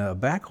 and a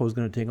backhoe is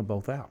going to take them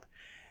both out.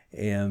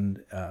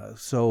 And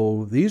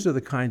so these are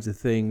the kinds of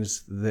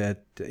things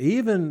that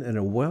even in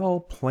a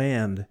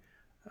well-planned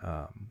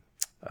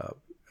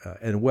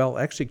and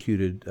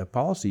well-executed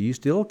policy, you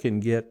still can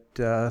get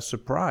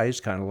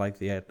surprised, kind of like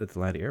the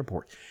Atlanta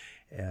airport.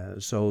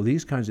 So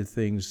these kinds of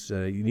things,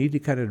 you need to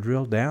kind of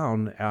drill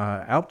down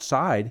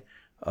outside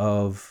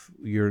of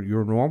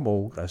your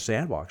normal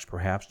sandbox,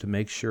 perhaps, to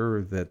make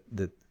sure that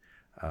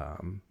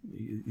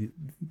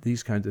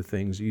these kinds of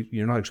things,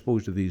 you're not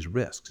exposed to these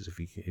risks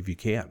if you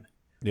can.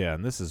 Yeah,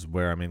 and this is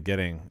where, I mean,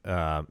 getting,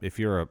 if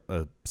you're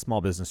a small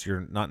business,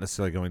 you're not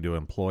necessarily going to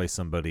employ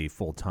somebody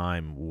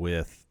full-time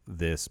with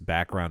this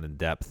background and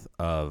depth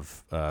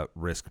of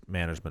risk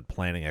management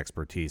planning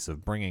expertise,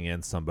 of bringing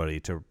in somebody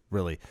to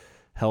really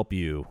help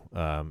you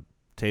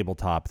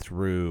tabletop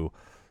through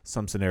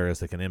some scenarios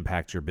that can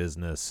impact your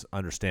business,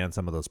 understand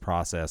some of those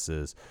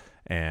processes,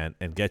 and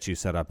get you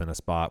set up in a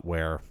spot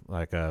where,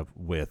 like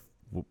with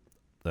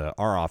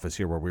our office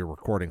here where we're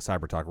recording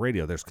Cyber Talk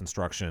Radio, there's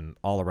construction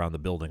all around the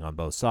building on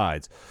both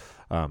sides.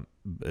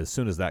 As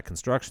soon as that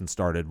construction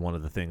started, one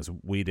of the things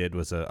we did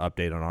was an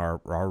update on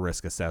our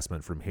risk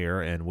assessment from here,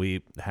 and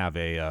we have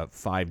a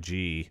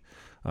 5G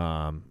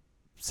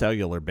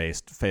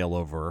cellular-based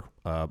failover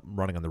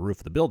running on the roof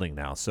of the building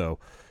now. So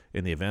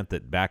in the event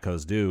that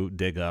backhoes do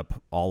dig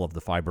up all of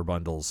the fiber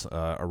bundles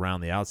around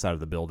the outside of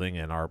the building,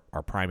 and our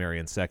primary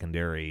and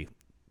secondary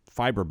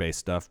fiber-based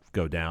stuff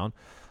go down,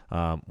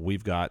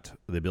 we've got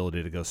the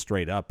ability to go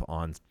straight up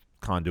on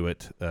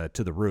conduit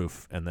to the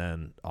roof, and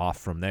then off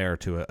from there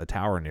to a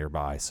tower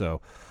nearby.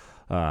 So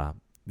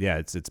yeah,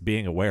 it's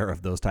being aware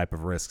of those type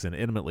of risks, and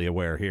intimately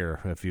aware here.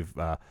 If you've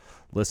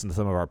listened to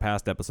some of our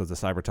past episodes of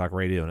Cyber Talk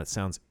Radio and it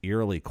sounds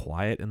eerily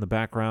quiet in the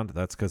background,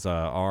 that's because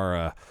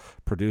our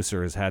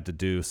producer has had to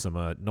do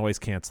some noise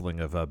canceling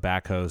of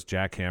backhoes,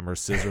 jackhammers,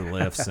 scissor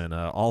lifts, and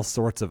all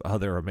sorts of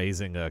other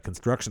amazing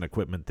construction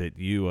equipment that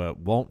you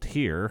won't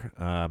hear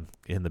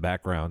in the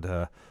background,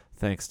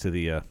 thanks to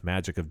the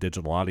magic of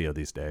digital audio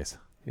these days.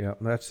 Yeah,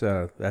 that's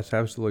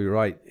absolutely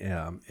right.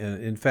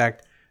 In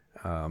fact,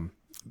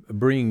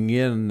 bringing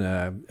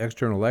in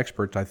external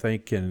experts, I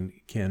think,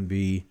 can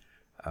be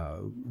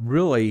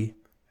really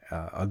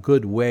a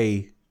good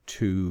way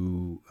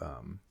to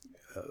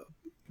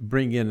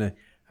bring in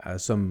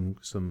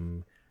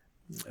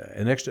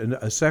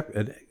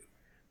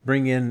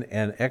bring in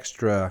an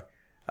extra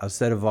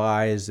set of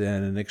eyes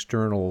and an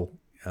external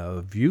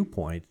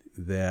viewpoint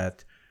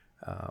that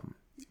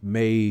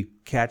may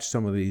catch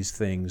some of these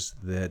things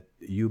that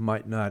you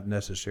might not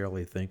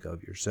necessarily think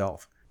of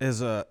yourself.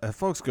 As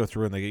folks go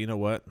through and they go, you know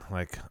what,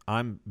 like,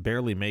 I'm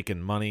barely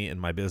making money in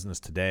my business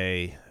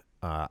today.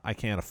 I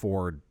can't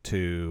afford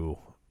to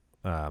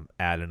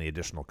add any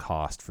additional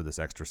cost for this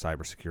extra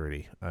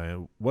cybersecurity.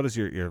 What is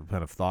your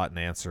kind of thought and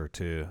answer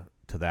to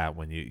that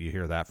when you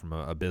hear that from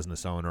a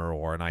business owner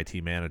or an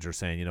IT manager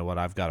saying, you know what,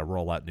 I've got to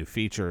roll out new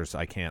features.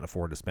 I can't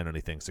afford to spend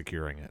anything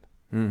securing it.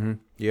 Mm-hmm.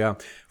 Yeah.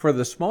 For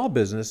the small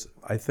business,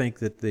 I think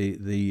that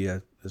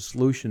the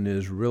solution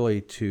is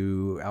really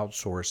to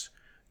outsource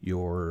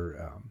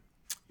your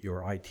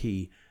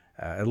IT,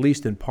 at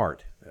least in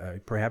part.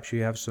 Perhaps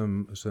you have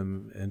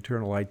some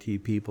internal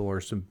IT people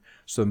or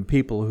some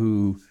people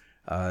who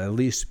at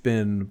least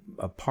spend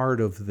a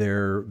part of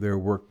their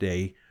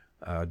workday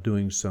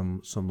doing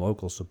some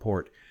local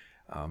support.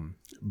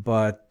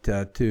 But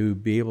to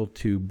be able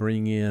to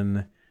bring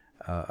in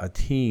a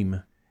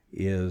team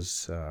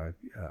is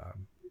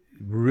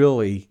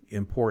really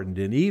important.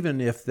 And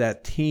even if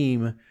that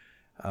team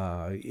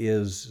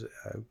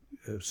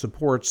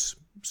supports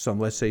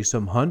let's say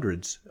some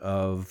hundreds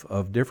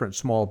of different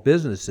small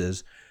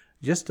businesses,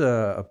 just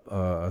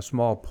a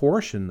small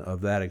portion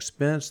of that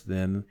expense,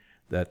 then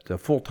that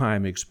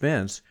full-time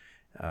expense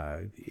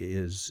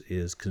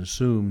is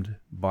consumed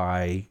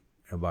by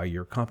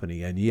your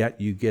company, and yet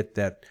you get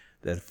that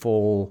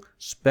full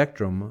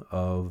spectrum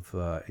of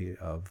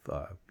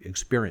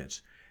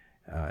experience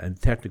and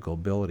technical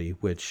ability,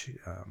 which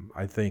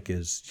I think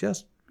is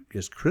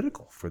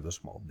critical for the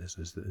small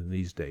business in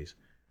these days.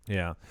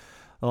 Yeah.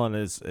 Well, and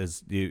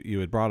as you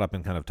had brought up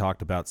and kind of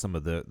talked about some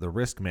of the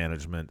risk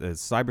management,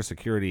 as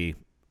cybersecurity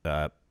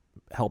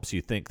helps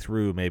you think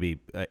through maybe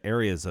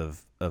areas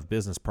of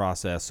business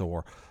process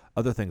or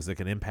other things that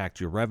can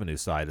impact your revenue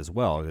side as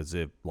well. Because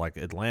if, like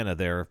Atlanta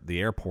there, the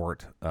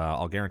airport,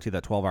 I'll guarantee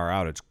that 12-hour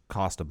outage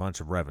cost a bunch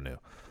of revenue,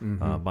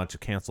 a bunch of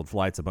canceled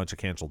flights, a bunch of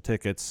canceled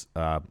tickets.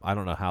 I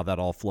don't know how that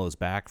all flows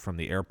back from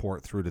the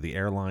airport through to the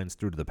airlines,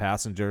 through to the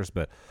passengers,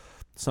 but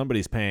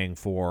somebody's paying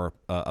for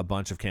a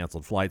bunch of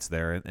canceled flights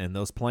there, and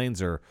those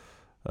planes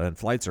and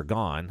flights are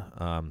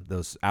gone.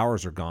 Those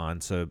hours are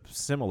gone. So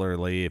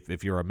similarly,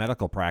 if you're a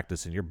medical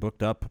practice and you're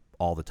booked up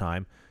all the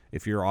time,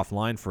 if you're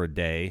offline for a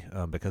day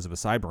because of a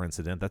cyber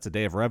incident, that's a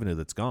day of revenue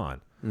that's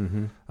gone.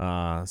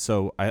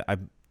 So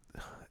I'm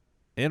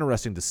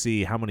interesting to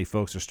see how many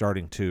folks are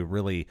starting to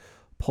really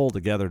pull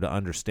together to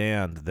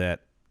understand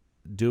that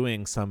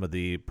doing some of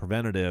the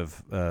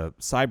preventative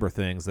cyber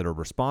things that are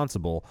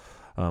responsible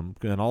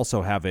can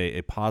also have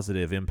a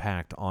positive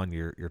impact on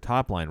your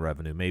top line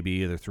revenue, maybe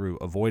either through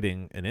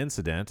avoiding an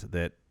incident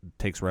that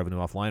takes revenue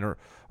offline,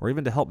 or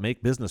even to help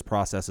make business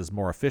processes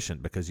more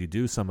efficient, because you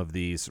do some of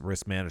these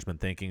risk management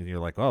thinking and you're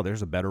like, oh,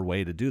 there's a better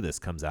way to do this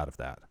comes out of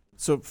that.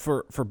 So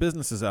for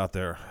businesses out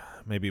there,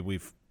 maybe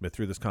we've been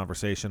through this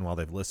conversation while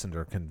they've listened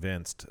or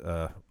convinced,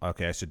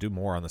 okay, I should do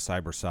more on the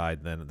cyber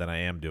side than I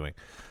am doing.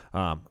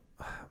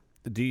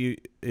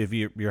 If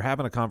you're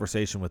having a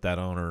conversation with that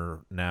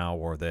owner now,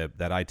 or that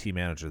IT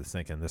manager that's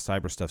thinking the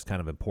cyber stuff's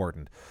kind of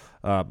important,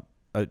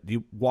 do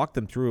you walk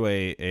them through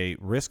a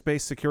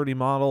risk-based security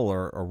model,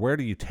 or where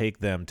do you take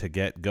them to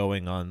get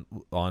going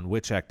on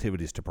which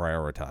activities to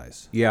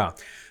prioritize? Yeah.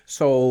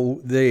 So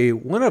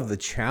one of the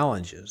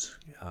challenges,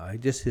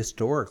 just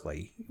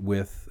historically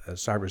with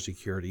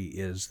cybersecurity,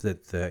 is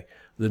that the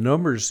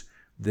numbers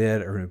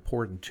that are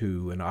important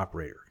to an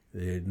operator,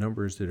 the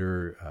numbers that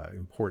are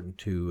important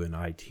to an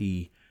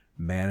IT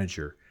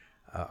manager,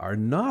 are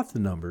not the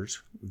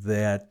numbers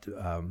that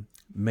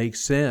make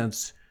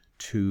sense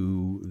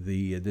to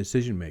the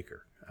decision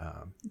maker,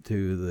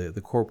 to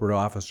the corporate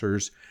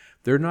officers.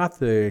 They're not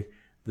the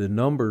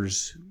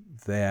numbers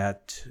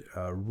that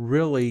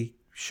really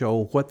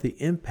show what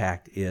the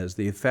impact is,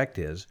 the effect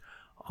is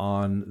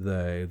on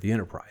the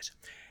enterprise.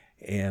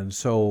 And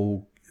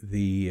so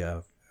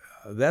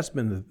that's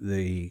been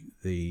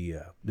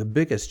the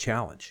biggest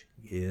challenge,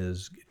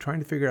 is trying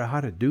to figure out how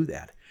to do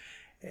that.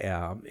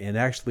 And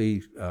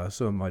actually,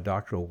 some of my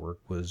doctoral work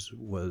was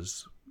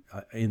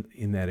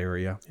in that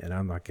area, and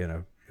I'm not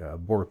going to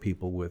bore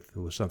people with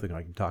something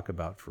I can talk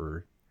about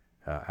for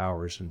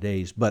hours and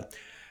days. But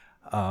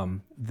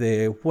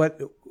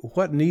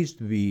what needs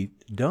to be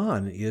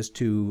done is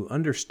to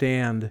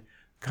understand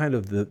kind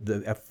of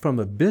the from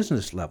a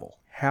business level,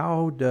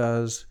 how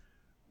does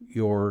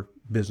your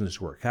business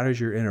work? How does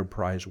your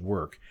enterprise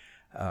work?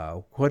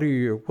 What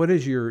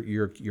is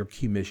your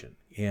key mission,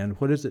 and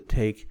what does it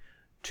take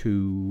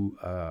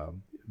to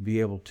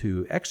be able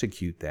to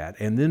execute that,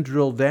 and then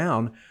drill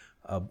down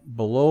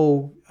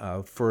below,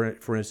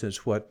 for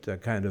instance, what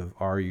kind of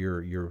are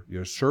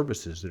your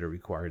services that are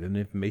required and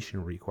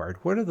information required?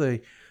 What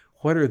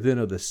are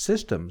then the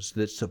systems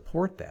that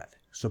support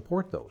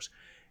those?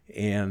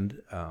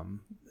 And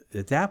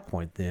at that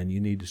point, then you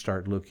need to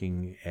start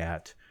looking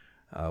at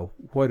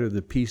what are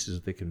the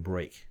pieces that can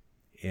break,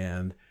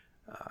 and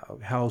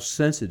how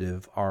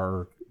sensitive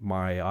are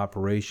my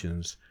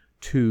operations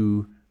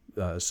to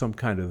some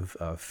kind of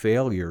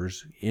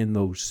failures in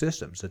those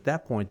systems. At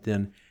that point,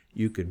 then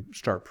you can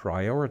start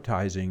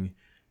prioritizing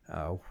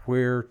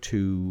where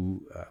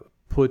to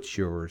put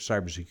your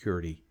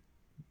cybersecurity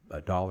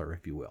dollar,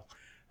 if you will,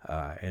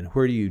 and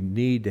where do you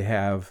need to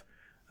have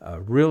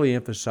really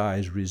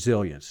emphasize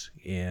resilience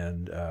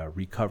and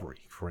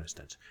recovery, for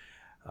instance.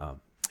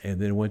 And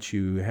then once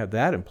you have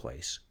that in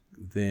place,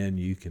 then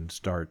you can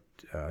start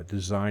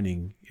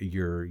designing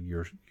your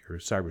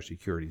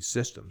cybersecurity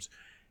systems.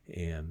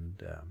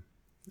 And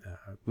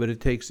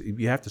but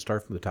you have to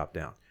start from the top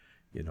down.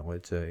 You know,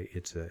 it's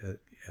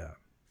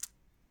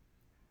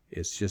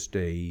just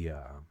a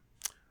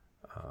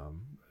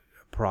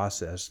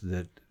process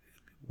that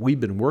we've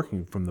been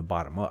working from the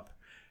bottom up,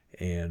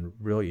 and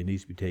really it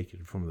needs to be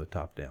taken from the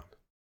top down.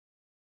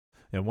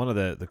 And one of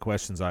the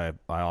questions I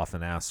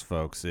often ask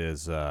folks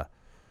is,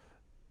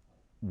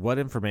 what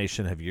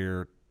information have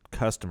your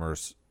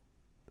customers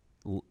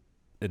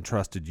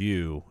entrusted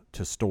you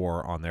to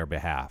store on their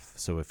behalf?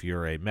 So if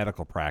you're a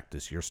medical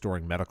practice, you're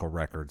storing medical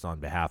records on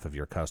behalf of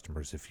your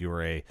customers. If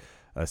you're a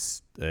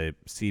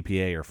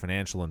CPA or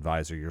financial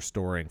advisor, you're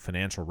storing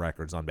financial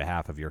records on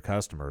behalf of your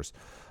customers.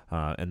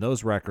 And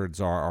those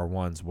records are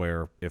ones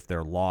where if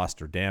they're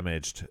lost or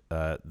damaged,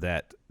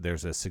 that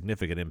there's a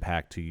significant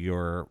impact to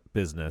your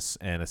business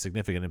and a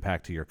significant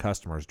impact to your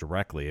customers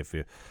directly. If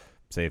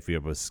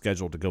you was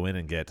scheduled to go in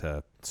and get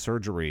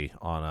surgery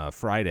on a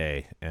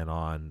Friday, and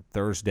on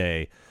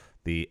Thursday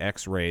the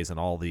x-rays and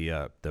all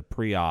the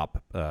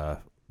pre-op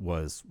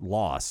was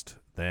lost,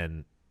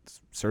 then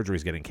surgery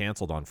is getting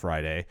canceled on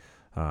Friday.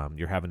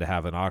 You're having to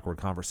have an awkward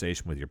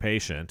conversation with your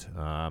patient,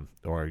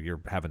 or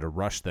you're having to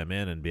rush them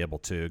in and be able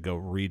to go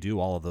redo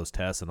all of those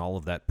tests and all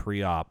of that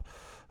pre-op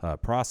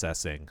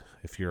processing.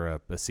 If you're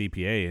a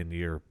CPA and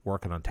you're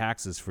working on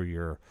taxes for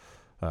your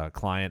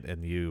client,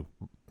 and you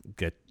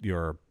get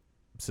your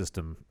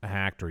system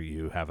hacked, or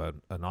you have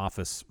an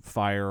office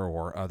fire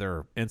or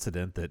other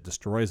incident that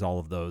destroys all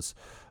of those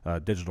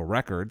digital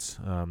records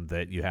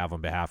that you have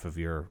on behalf of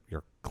your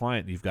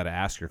client, you've got to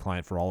ask your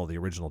client for all of the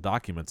original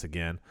documents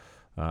again.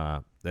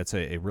 That's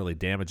a really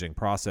damaging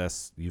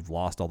process. You've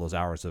lost all those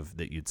hours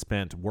that you'd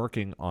spent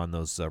working on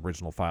those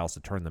original files to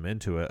turn them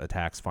into a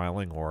tax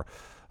filing, or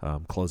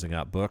closing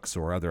out books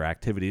or other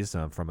activities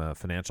from a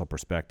financial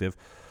perspective.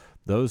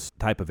 those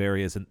type of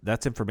areas, and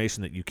that's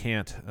information that you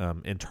can't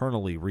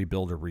internally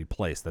rebuild or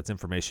replace. That's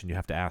information you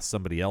have to ask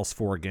somebody else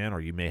for again, or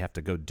you may have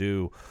to go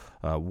do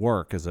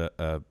work as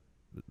a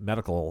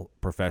medical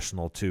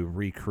professional to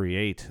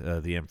recreate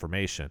the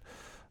information.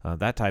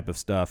 That type of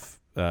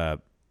stuff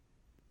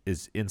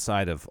is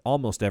inside of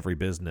almost every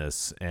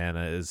business, and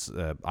as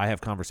I have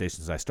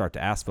conversations, I start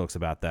to ask folks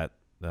about that.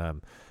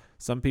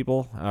 Some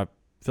people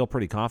feel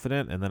pretty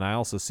confident, and then I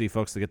also see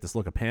folks that get this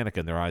look of panic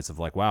in their eyes of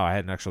like, wow, I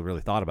hadn't actually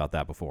really thought about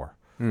that before.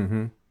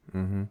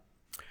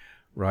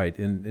 Right.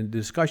 In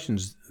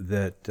discussions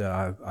that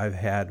I've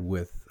had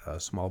with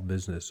small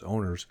business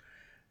owners,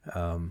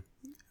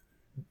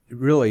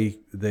 really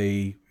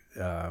they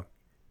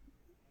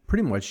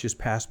pretty much just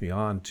pass me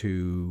on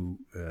to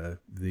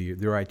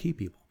their IT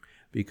people,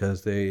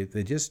 because they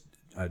just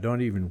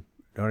don't even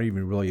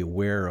really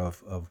aware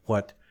of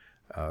what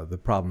the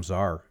problems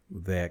are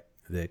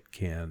that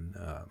can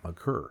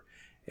occur,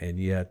 and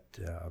yet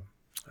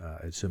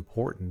it's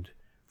important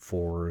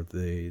for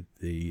the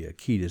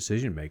key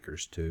decision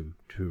makers to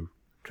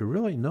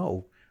really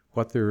know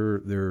what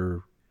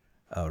their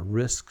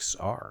risks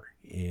are,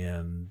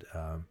 and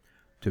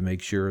to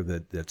make sure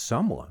that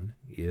someone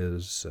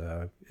is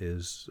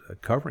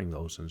covering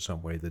those in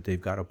some way, that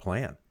they've got a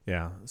plan.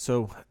 Yeah.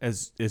 So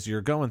as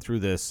you're going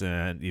through this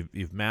and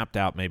you've mapped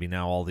out maybe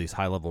now all these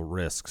high level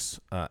risks,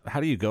 how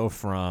do you go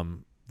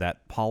from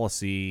that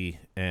policy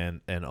and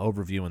an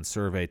overview and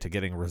survey to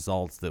getting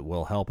results that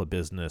will help a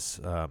business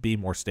be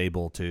more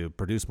stable, to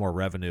produce more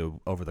revenue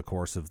over the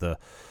course of the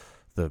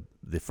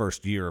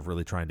first year of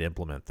really trying to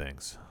implement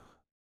things?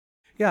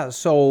 Yeah.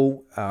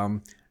 So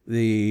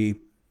you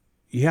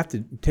have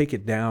to take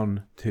it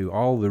down to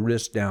all the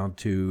risks down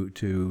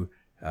to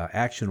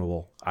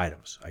actionable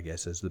items, I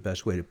guess is the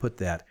best way to put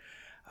that.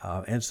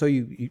 And so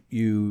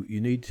you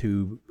need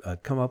to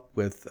come up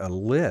with a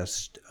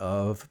list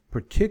of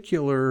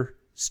particular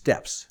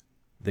steps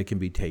that can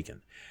be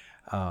taken.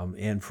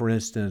 And for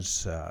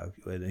instance,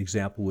 an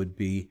example would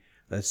be,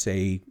 let's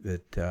say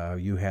that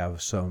you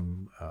have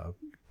some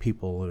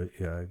people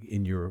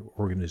in your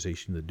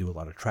organization that do a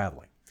lot of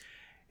traveling,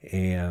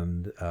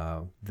 and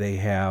they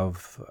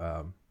have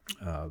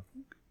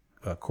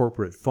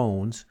corporate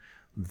phones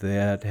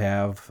that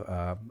have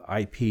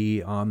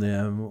IP on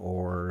them,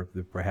 or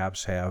that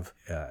perhaps have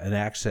an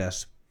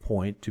access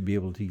point to be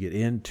able to get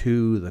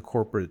into the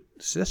corporate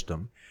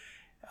system,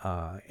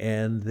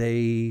 and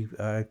they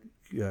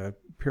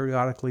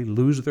periodically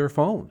lose their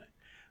phone.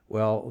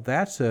 Well,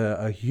 that's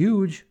a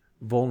huge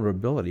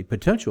vulnerability,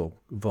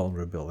 potential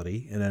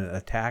vulnerability, and an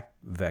attack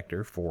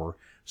vector for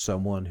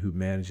someone who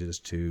manages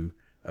to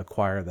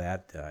acquire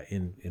that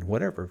in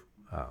whatever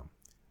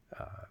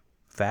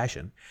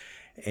fashion.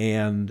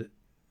 And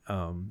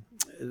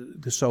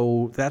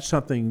so that's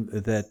something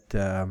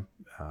that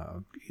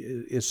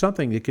is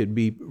something that could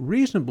be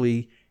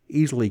reasonably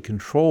easily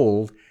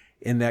controlled,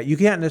 in that you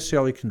can't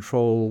necessarily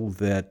control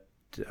that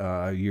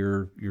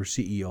your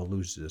CEO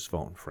loses his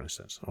phone, for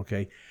instance,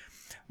 okay?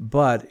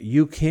 But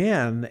you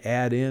can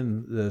add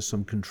in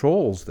some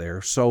controls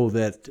there, so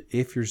that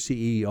if your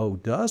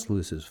CEO does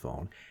lose his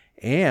phone,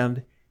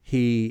 and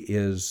he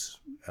is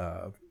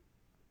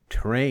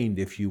trained,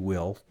 if you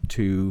will,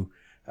 to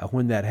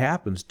when that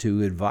happens,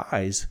 to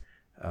advise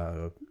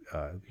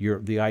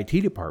the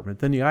IT department,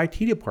 then the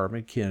IT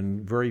department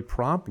can very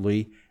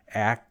promptly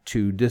act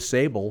to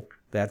disable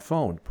that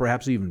phone,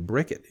 perhaps even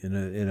brick it in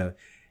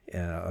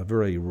a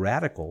very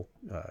radical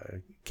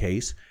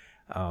case,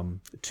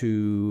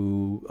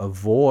 to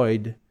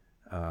avoid,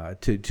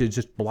 to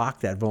just block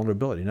that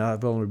vulnerability. Now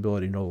that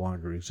vulnerability no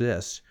longer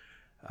exists.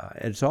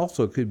 It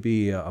also could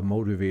be a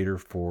motivator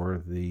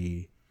for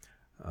the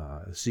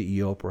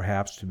CEO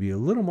perhaps to be a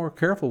little more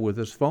careful with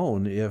his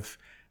phone if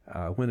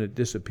when it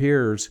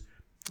disappears,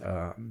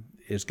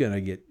 it's going to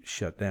get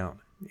shut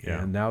down.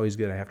 Yeah. And now he's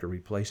going to have to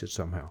replace it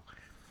somehow.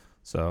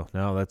 So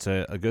no, that's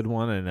a good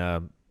one,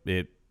 and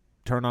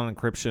turn on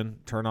encryption,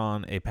 turn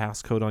on a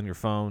passcode on your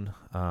phone.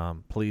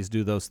 Please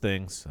do those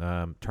things.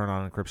 Turn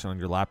on encryption on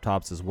your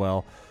laptops as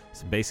well.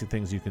 Some basic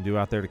things you can do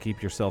out there to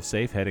keep yourself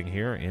safe heading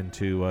here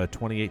into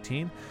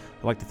 2018.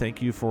 I'd like to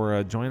thank you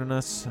for joining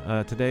us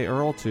today,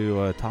 Earl,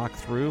 to talk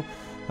through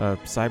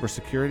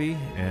cybersecurity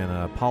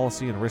and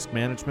policy and risk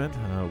management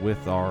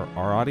with our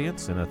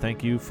audience. And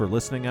thank you for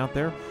listening out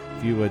there.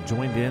 If you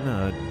joined in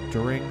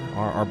during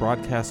our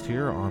broadcast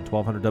here on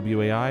 1200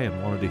 WAI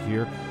and wanted to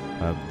hear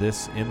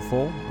this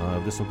info,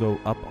 this will go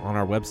up on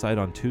our website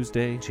on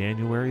Tuesday,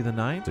 January the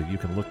 9th. So you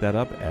can look that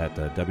up at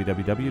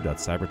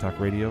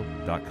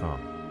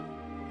www.cybertalkradio.com.